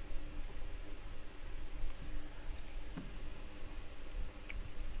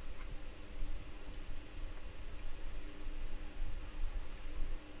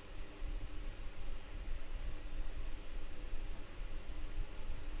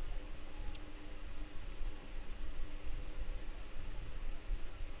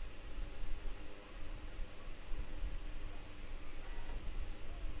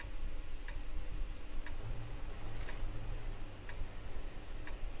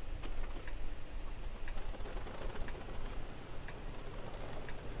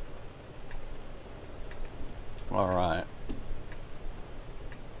 Alright.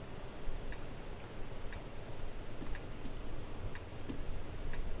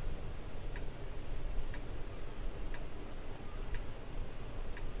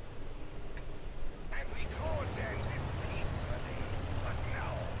 And we could end this peacefully, but no,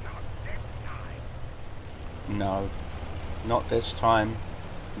 not this time. No. Not this time.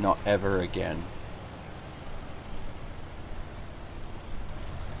 Not ever again.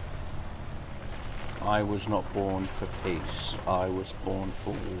 I was not born for peace. I was born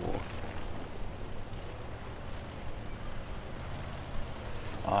for war.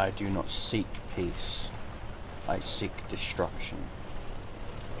 I do not seek peace. I seek destruction.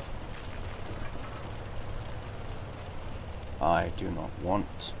 I do not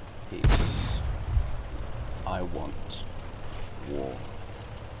want peace. I want war.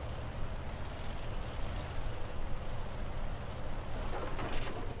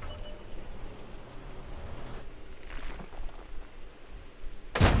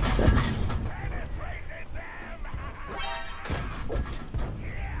 Penetrated them!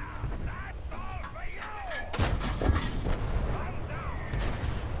 Yeah, that's all for you! Come down!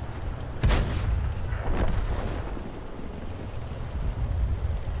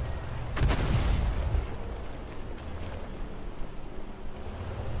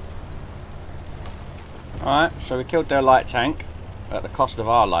 Alright, so we killed their light tank at the cost of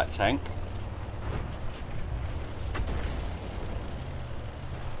our light tank.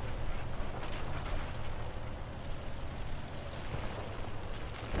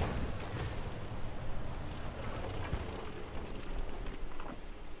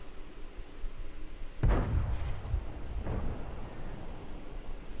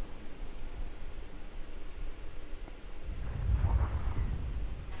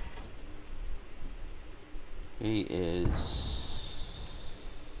 He is...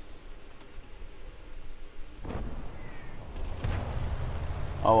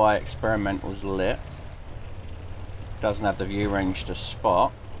 OI experimental's lit. Doesn't have the view range to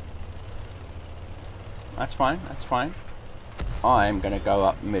spot. That's fine, that's fine. I'm going to go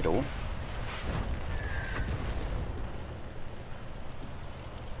up middle.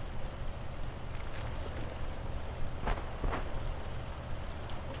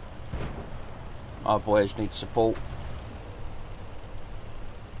 Our boys need support.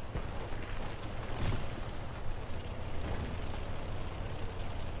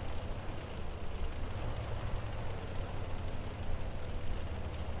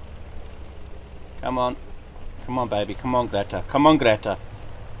 Come on. Come on, baby. Come on, Greta. Come on, Greta.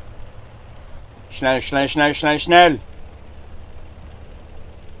 Schnell, schnell, schnell, schnell, schnell.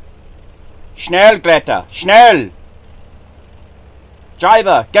 Schnell, Greta. Schnell.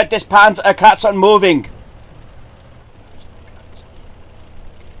 Driver, get this Katze moving.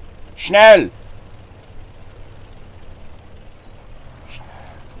 Schnell.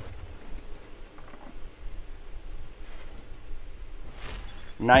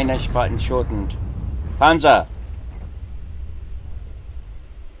 Nein, ich war entschuldigend. Panzer.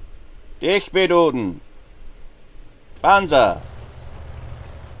 Dich beduden. Panzer.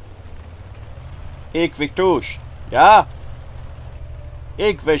 Ich verstehe. Ja?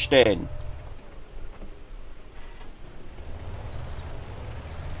 Ich verstehen.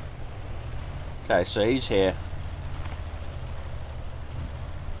 Okay, so he's here.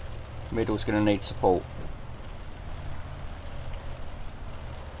 Middle's gonna need support.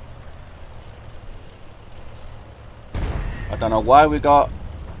 I don't know why we got...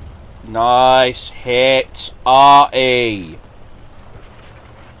 Nice hit, RE.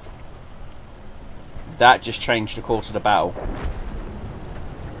 That just changed the course of the battle.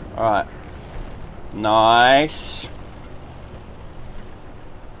 Alright. Nice.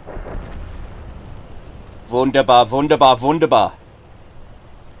 Wunderbar, wunderbar, wunderbar.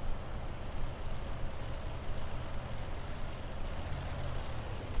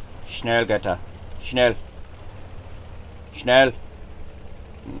 Schnell, Götter. Schnell. Schnell.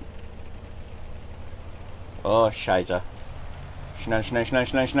 Oh, Scheiße. Schnell, schnell, schnell,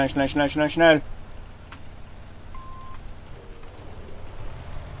 schnell, schnell, schnell, schnell, schnell, schnell.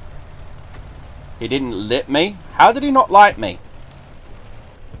 He didn't lit me? How did he not like me?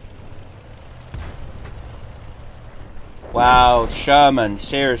 Wow, Sherman,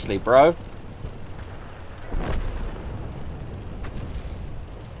 seriously, bro.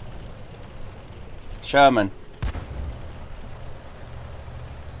 Sherman.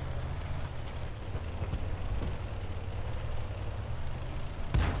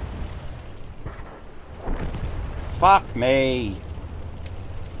 Fuck me.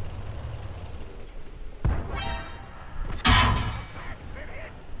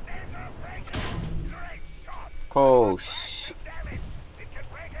 Course.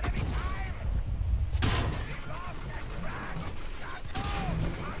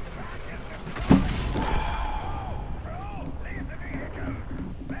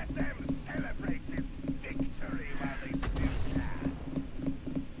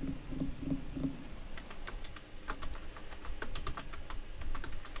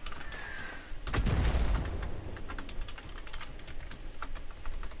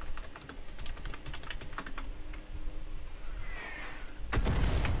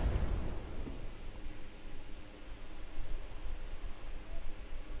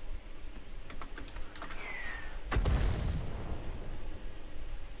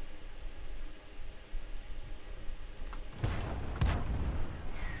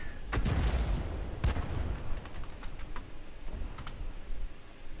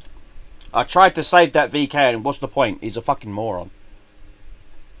 I tried to save that VK and what's the point? He's a fucking moron.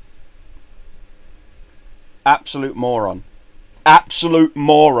 Absolute moron. Absolute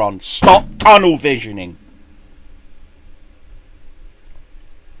moron. Stop tunnel visioning.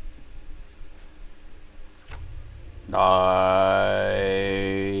 Nice.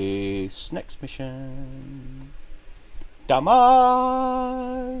 Next mission. Damage.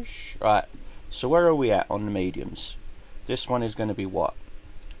 Right. So where are we at on the mediums? This one is going to be what?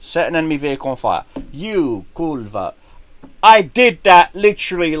 Set an enemy vehicle on fire. You, Kulva. I did that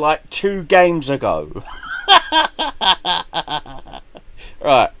literally like 2 games ago.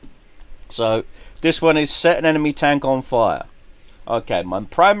 Right. So, this one is set an enemy tank on fire. Okay, my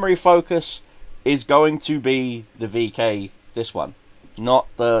primary focus is going to be the VK, this one. Not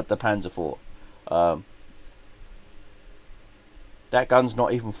the Panzer IV. That gun's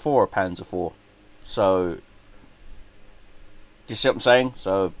not even for a Panzer IV. So... do you see what I'm saying?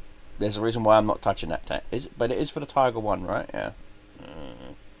 So, There's a reason why I'm not touching that tank. But it is for the Tiger 1, right? Yeah.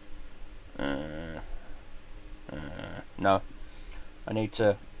 No. I need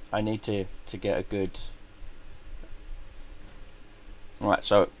to get a good... Alright,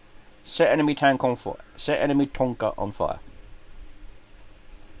 so set enemy tank on fire. Set enemy Tonka on fire.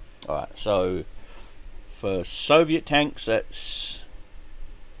 Alright, so for Soviet tanks, that's...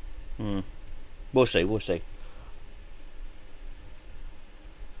 We'll see, we'll see.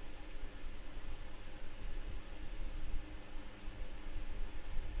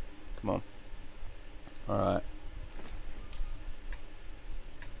 Come on. Alright.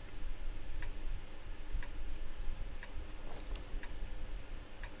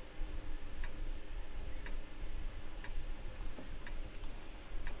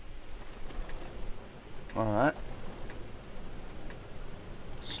 Alright.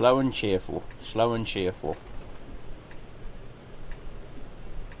 Slow and cheerful. Slow and cheerful.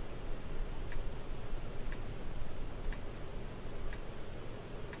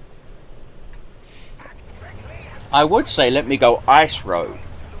 I would say let me go ice road,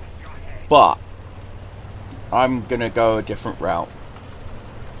 but I'm gonna go a different route.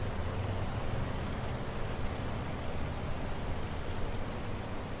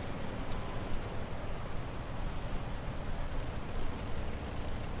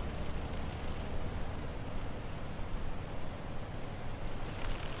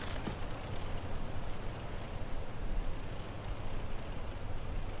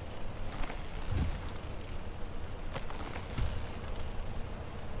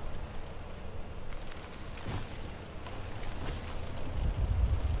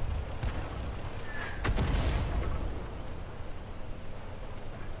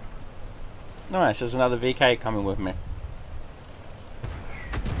 Nice, there's another VK coming with me.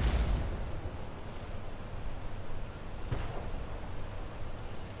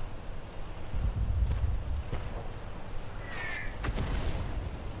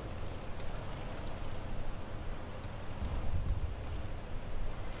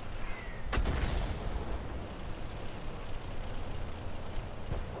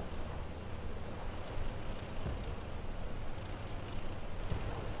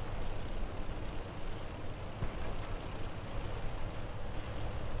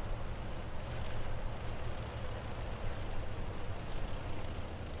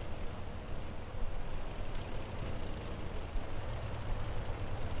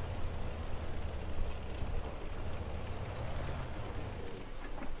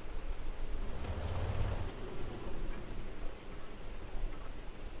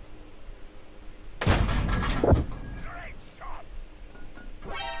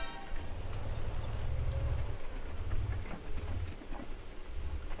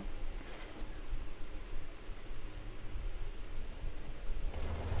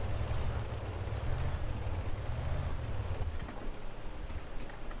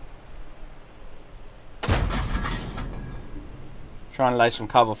 Trying to lay some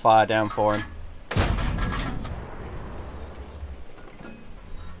cover fire down for him.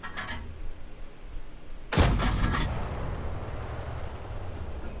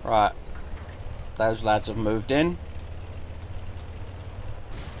 Right. Those lads have moved in.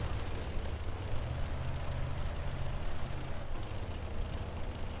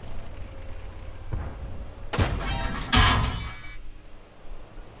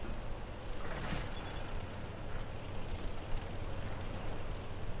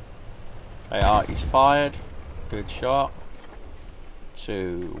 Okay, Artie's fired. Good shot.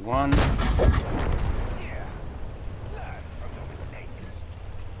 2, 1.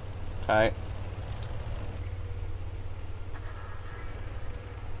 Okay.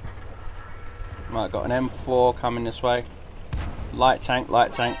 Right, got an M4 coming this way. Light tank,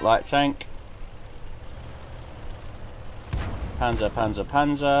 light tank, light tank. Panzer, panzer,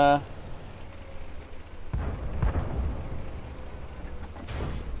 panzer.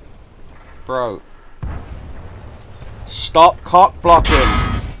 Bro. Stop cock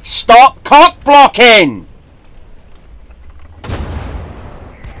blocking! Stop cock blocking!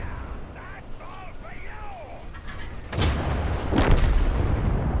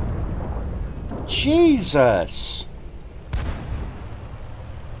 Jesus!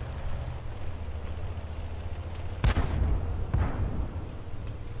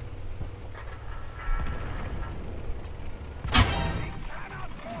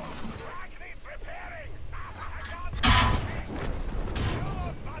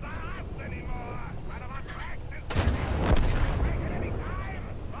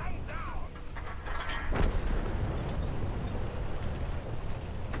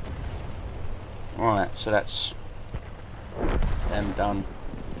 Alright, so that's them done.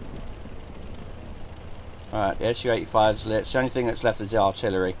 Alright, the Su-85's lit. It's the only thing that's left is the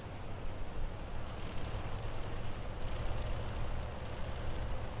artillery.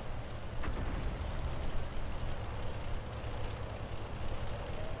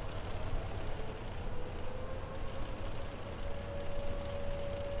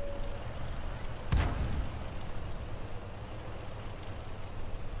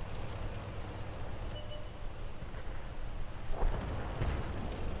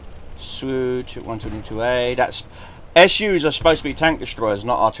 Su-122A. That's SUs are supposed to be tank destroyers,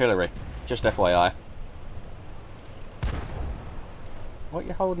 not artillery. Just FYI. What are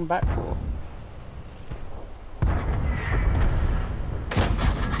you holding back for?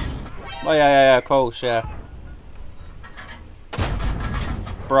 Oh yeah, of course, yeah.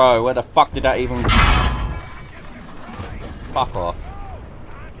 Bro, where the fuck did that even... Fuck off.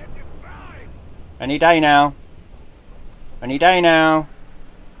 Any day now. Any day now.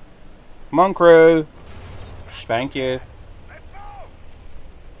 Come on, crew. Spank you.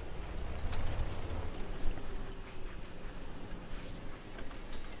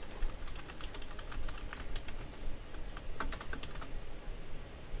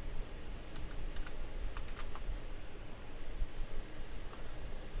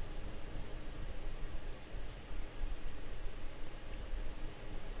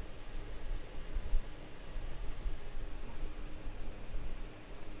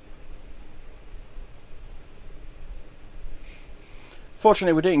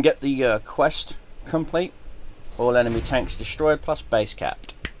 Fortunately, we didn't get the quest complete. All enemy tanks destroyed, plus base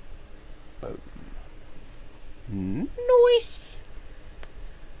capped. Boom. Nice.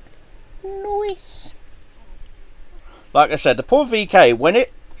 Nice. Like I said, the poor VK, when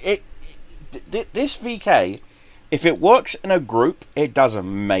this VK, if it works in a group, it does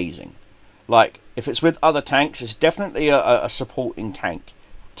amazing. Like, if it's with other tanks, it's definitely a supporting tank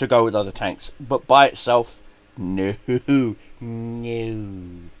to go with other tanks. But by itself, no. No.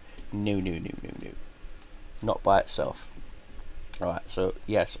 Not by itself. Alright, so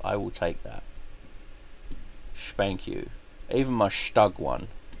yes, I will take that. Spank you. Even my Stug one.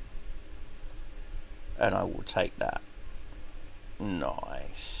 And I will take that.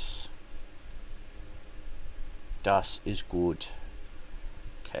 Nice. Das is good.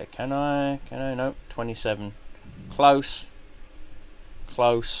 Okay, can I? Nope, 27. Close.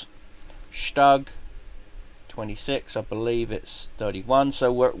 Close. Stug. 26, I believe it's 31,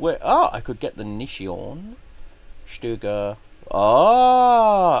 so we're I could get the Nishon. Stuga.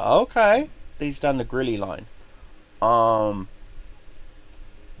 Oh, okay. These down the Grilly line. I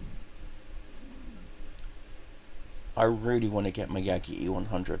really want to get my Yagi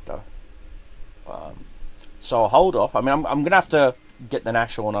E100 though. So I'll hold off. I mean, I'm gonna have to get the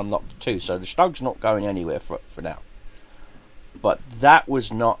Nashorn unlocked too, so the Stug's not going anywhere for now. But that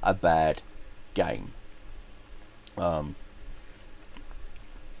was not a bad game. Let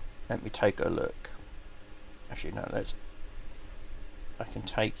me take a look. Actually, no, I can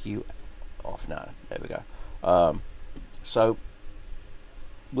take you off now. There we go. So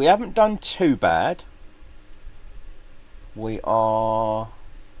we haven't done too bad. We are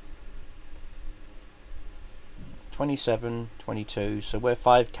 27, 22, so we're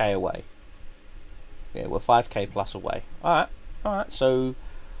 5k away. Yeah, we're 5k plus away. Alright, so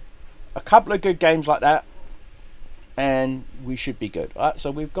a couple of good games like that, and we should be good. Alright,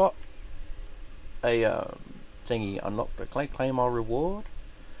 so we've got a thingy unlocked. Claim our reward.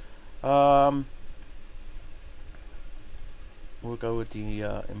 We'll go with the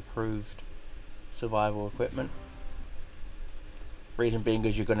improved survival equipment. Reason being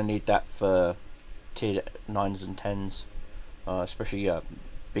is you're going to need that for tier 9s and 10s, especially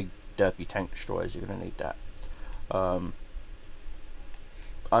big derpy tank destroyers. You're going to need that.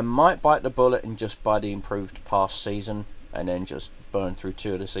 I might bite the bullet and just buy the improved past season and then just burn through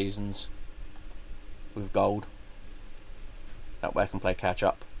 2 of the seasons with gold. That way I can play catch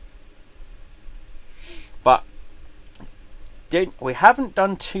up. But we haven't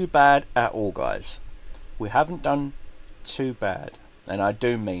done too bad at all, guys. We haven't done too bad, and I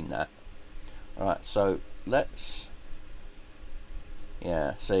do mean that. Alright, so let's,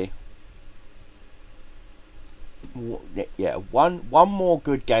 yeah, see, yeah, one more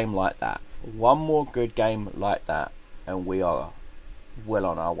good game like that, and we are well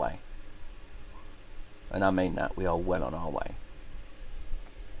on our way. And I mean that, we are well on our way.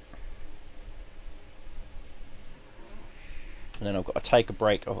 And then I've got to take a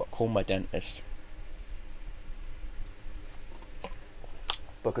break. I've got to call my dentist,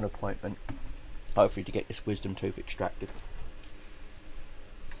 book an appointment, hopefully to get this wisdom tooth extracted.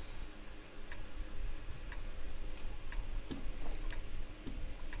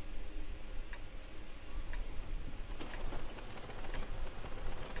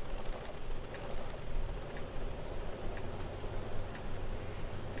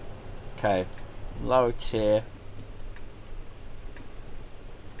 Okay, low tier.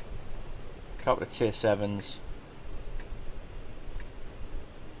 Couple of tier 7s.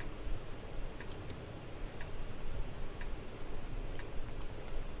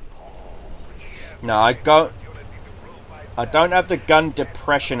 No, I don't have the gun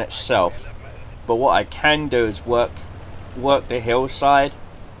depression itself, but what I can do is work the hillside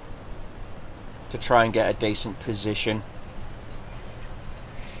to try and get a decent position.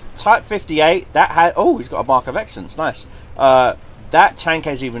 Type 58, that had, oh, he's got a mark of excellence, nice. That tank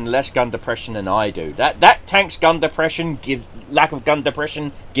has even less gun depression than I do. That tank's gun depression lack of gun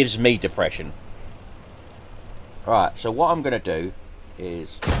depression gives me depression. Alright, so what I'm gonna do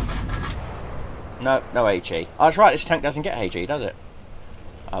is no HE. Oh, that's right, this tank doesn't get HE, does it?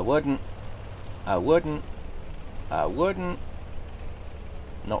 I wouldn't. Not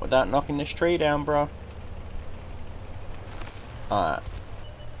without knocking this tree down, bro. Alright.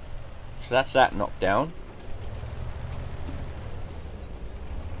 So that's that knocked down.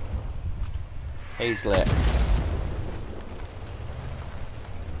 He's lit.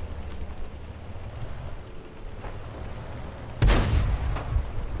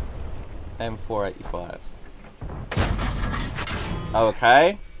 M485.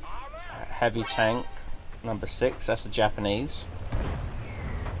 Okay. Heavy tank. Number 6. That's the Japanese.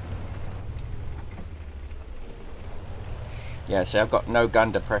 Yeah, see, I've got no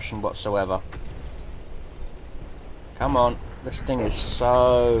gun depression whatsoever. Come on. This thing is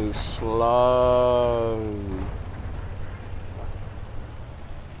so slow.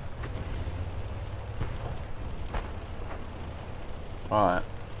 Alright.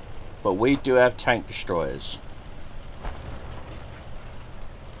 But we do have tank destroyers.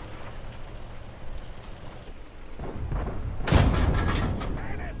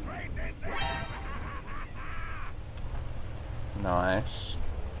 Nice.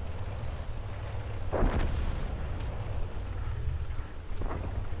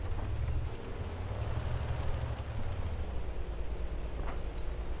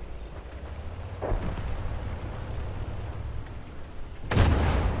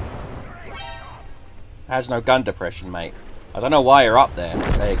 Has no gun depression, mate. I don't know why you're up there.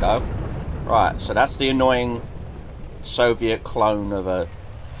 There you go. Right, so that's the annoying Soviet clone of a...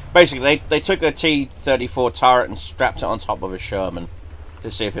 Basically, they took a T-34 turret and strapped it on top of a Sherman to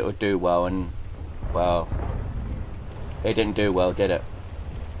see if it would do well, and, well, it didn't do well, did it?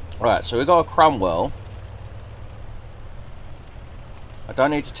 Right, so we got a Cromwell. I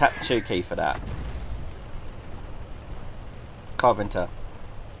don't need to tap the 2 key for that. Carpenter.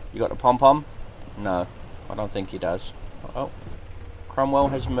 You got the pom-pom? No, I don't think he does. Oh, Cromwell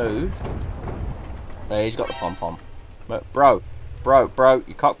has moved. There, he's got the pom-pom. Bro,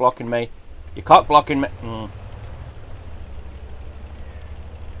 you're cock blocking me. You're cock blocking me.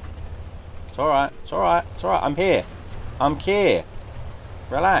 It's alright, it's alright, it's alright. I'm here. I'm here.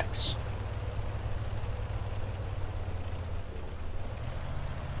 Relax.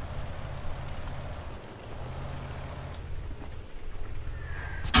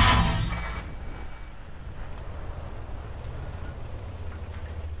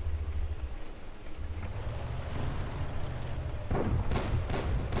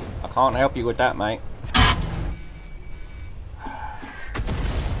 I can't help you with that, mate.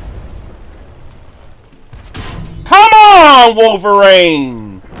 Come on,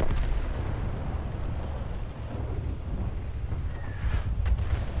 Wolverine!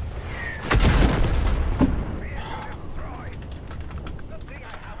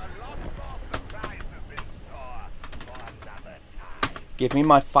 Give me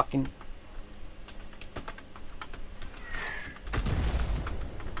my fucking...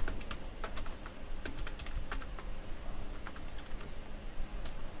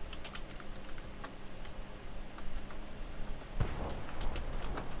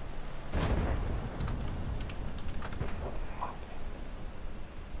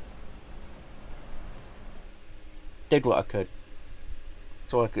 Did what I could.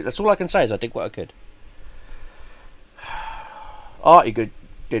 That's all I can say is I did what I could. Artie did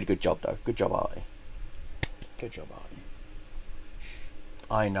a good job though. Good job, Artie. Good job, Artie.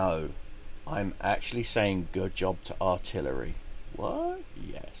 I know. I'm actually saying good job to artillery. What?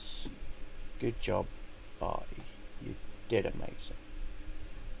 Yes. Good job, Artie. You did amazing.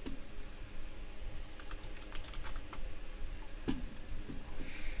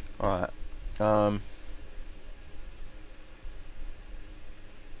 Alright.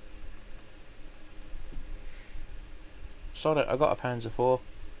 Sod it, I got a Panzer IV.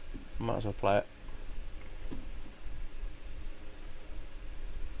 Might as well play it.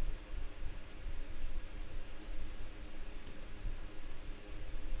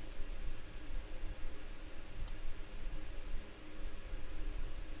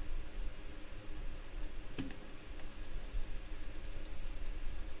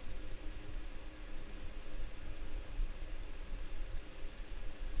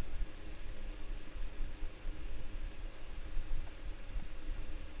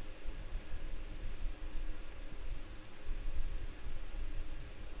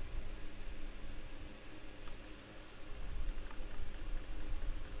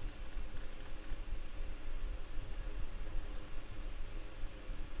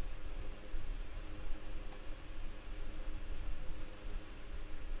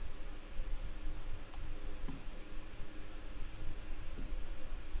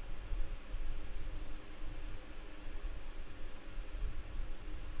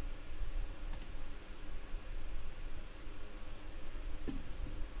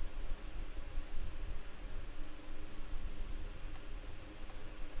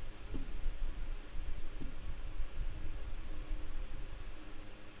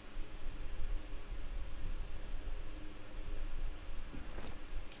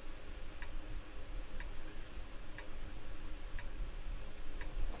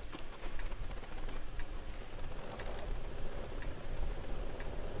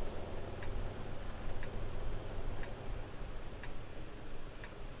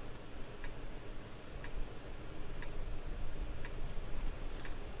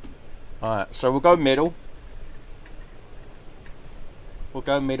 Alright, so we'll go middle. We'll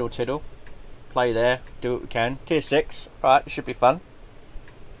go middle tiddle. Play there, do what we can. Tier 6. Alright, should be fun.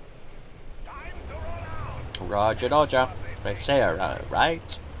 Time to roll out. Roger, Dodger. They say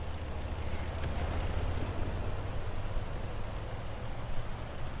right.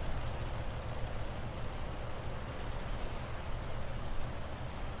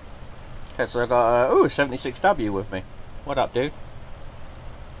 Okay, so I got 76W with me. What up, dude?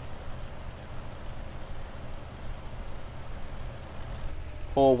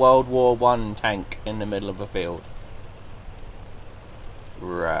 Poor World War One tank in the middle of a field.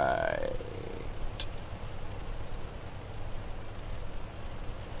 Right.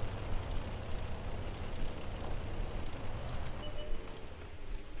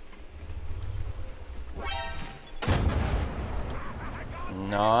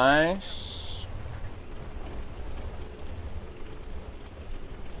 Nice.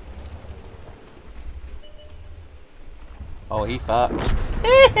 Oh, he fucked.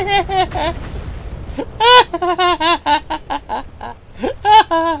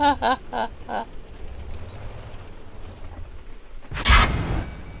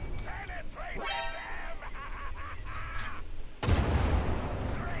 Penetrate them.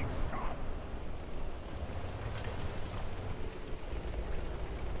 Great shot.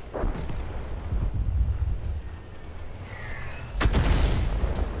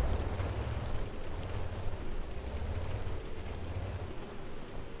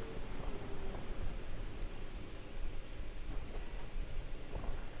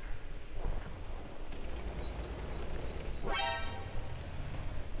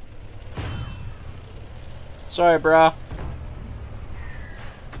 Sorry, brah.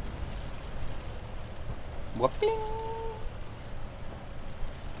 Whooping.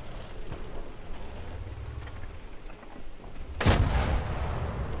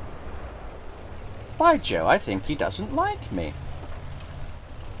 By Joe, I think he doesn't like me.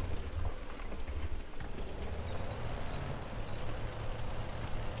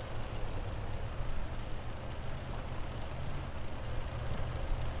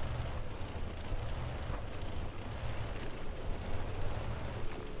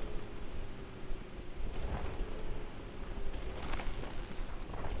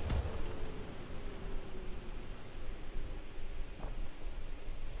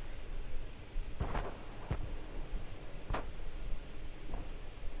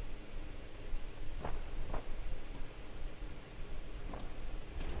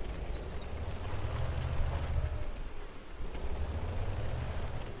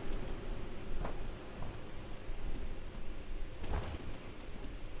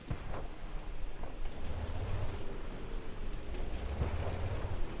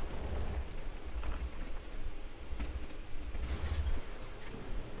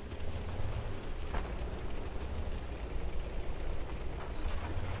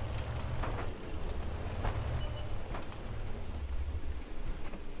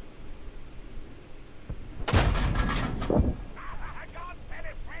 I got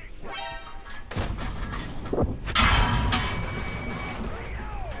penetration.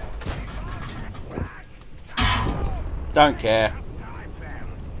 Don't care. Just how I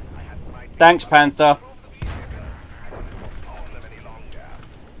planned. I had some ideas Thanks, about Panther. the vehicle. I don't want to postpone them any longer.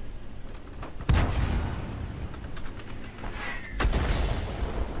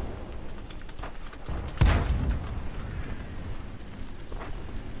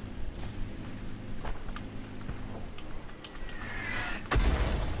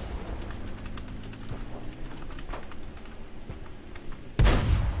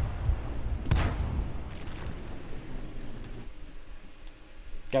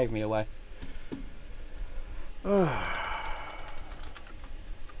 Gave me away.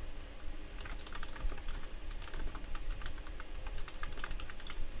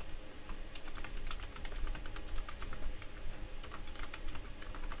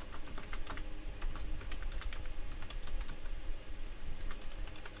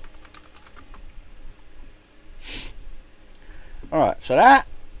 Alright, so that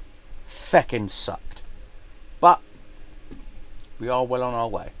feckin' sucked. But we are well on our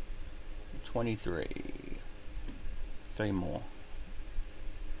way. 23. 3 more.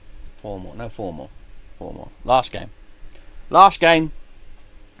 4 more. No, 4 more. 4 more. Last game. Last game.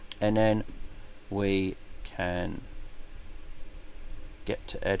 And then we can get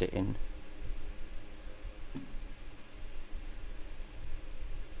to editing.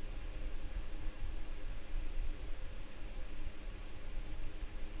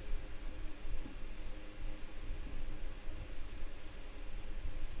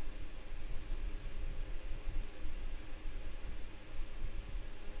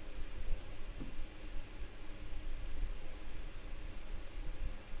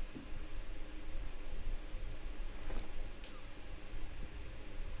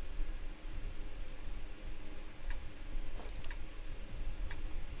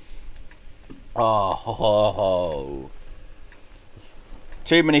 Oh,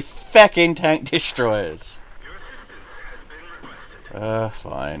 too many fucking tank destroyers. Your assistance has been requested.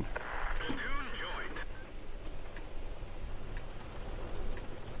 Fine. Platoon joined.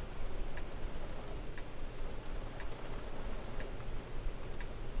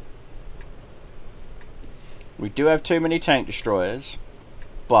 We do have too many tank destroyers,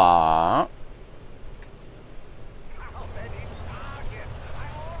 but How many targets? I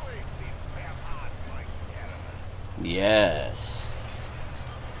always need spare parts like Jeremy. yes.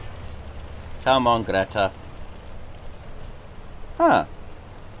 Come on, Greta. Huh.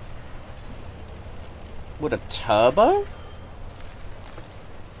 Would a turbo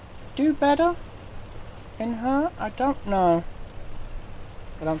do better in her? I don't know.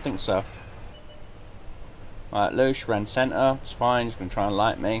 I don't think so. Right, Lush, ran centre. It's fine. He's going to try and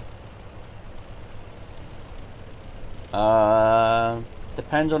light me.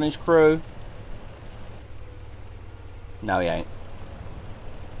 Depends on his crew. No, he ain't.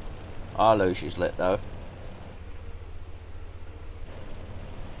 Our Lush is lit, though.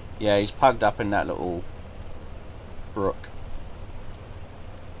 Yeah, he's pugged up in that little brook.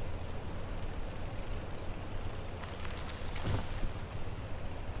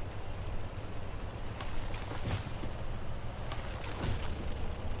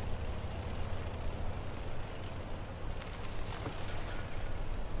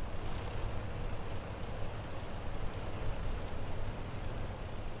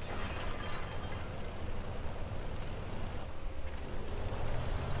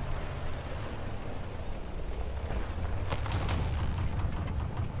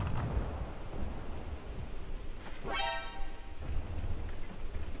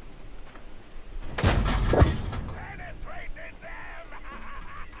 Penetrated them!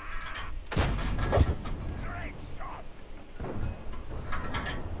 Great shot!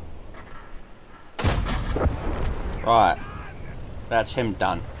 Right. That's him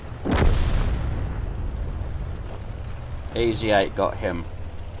done. Easy 8 got him.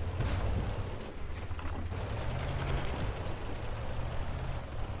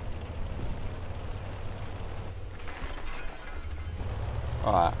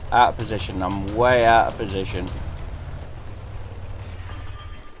 Alright, out of position. I'm way out of position.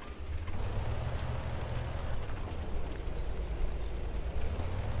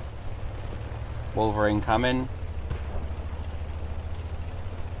 Wolverine coming.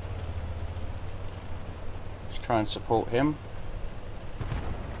 Let's try and support him.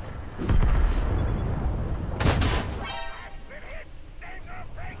 That's been hit! Danger of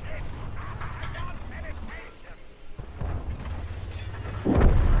break-in! Got penetration!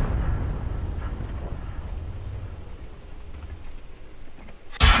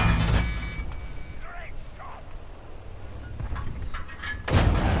 Great shot!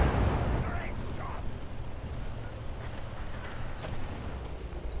 Great shot!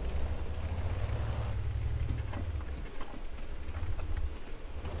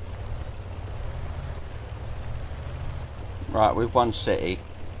 Right, we've won city.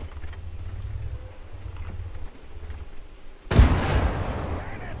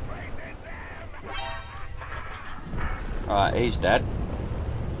 Penetrated them! Alright, he's dead.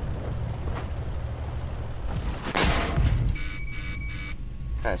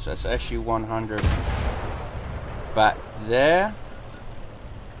 Okay, so it's SU-100 back there.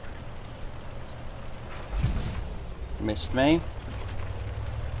 Missed me.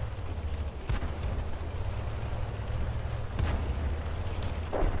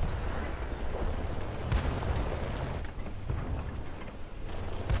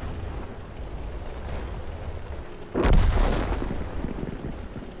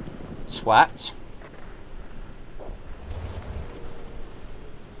 Swats.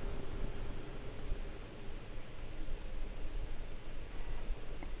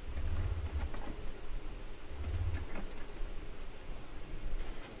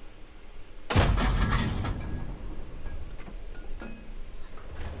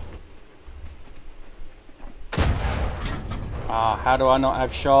 Ah, how do I not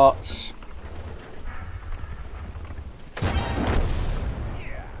have shots?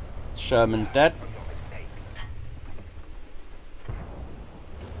 Sherman's dead.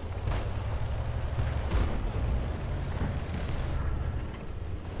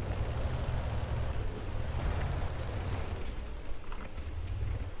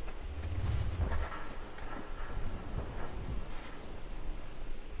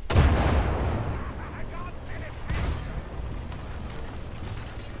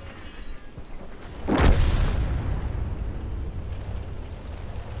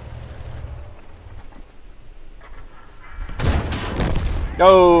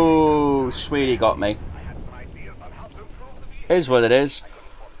 Oh, sweetie got me. I had some ideas on how to improve the vehicle. Is what it is.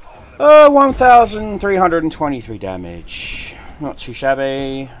 1,323 damage. Not too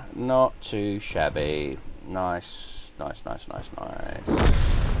shabby. Not too shabby. Nice. Nice, nice, nice, nice.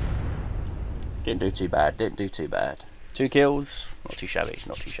 Didn't do too bad. Didn't do too bad. 2 kills. Not too shabby.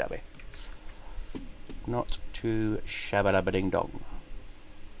 Not too shabby. Not too shabba-dabba-ding-dong.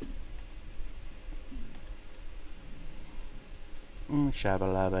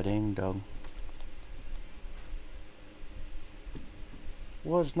 Shabba-labba-ding-dong.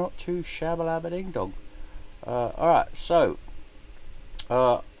 Was not too shabba-labba-ding-dong. Alright, so.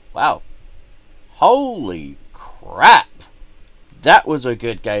 Wow. Holy crap! That was a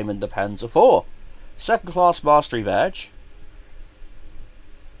good game in the Panzer IV. Second class mastery badge.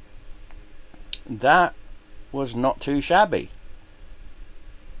 That was not too shabby.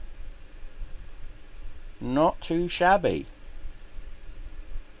 Not too shabby.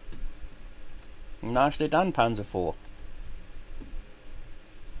 Nicely done, Panzer IV.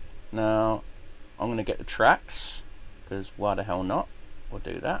 Now, I'm going to get the tracks, because why the hell not? We'll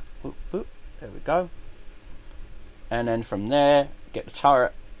do that. Boop, boop. There we go. And then from there, get the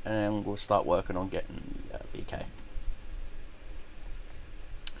turret, and then we'll start working on getting the VK.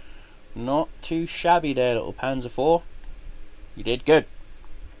 Not too shabby there, little Panzer IV. You did good.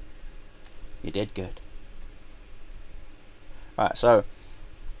 You did good. Alright, so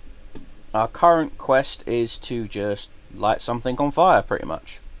our current quest is to just light something on fire, pretty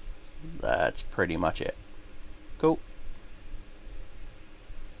much. That's pretty much it. Cool.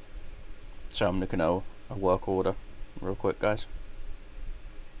 So I'm looking at a work order real quick, guys.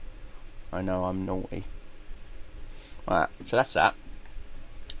 I know I'm naughty. Alright, so that's that.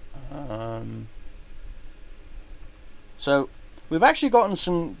 So we've actually gotten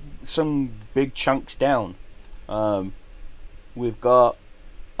some big chunks down. We've got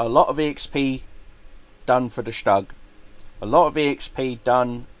a lot of EXP done for the Stug, a lot of EXP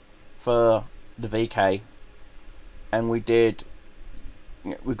done for the VK, and we've got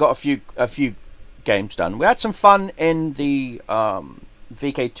a few games done. We had some fun in the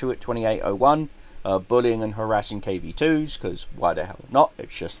VK2 at 2801, bullying and harassing KV2s, because why the hell not?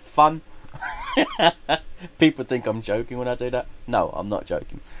 It's just fun. People think I'm joking when I do that. No, I'm not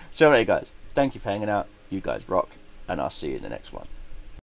joking. So anyway, guys, thank you for hanging out. You guys rock, and I'll see you in the next one.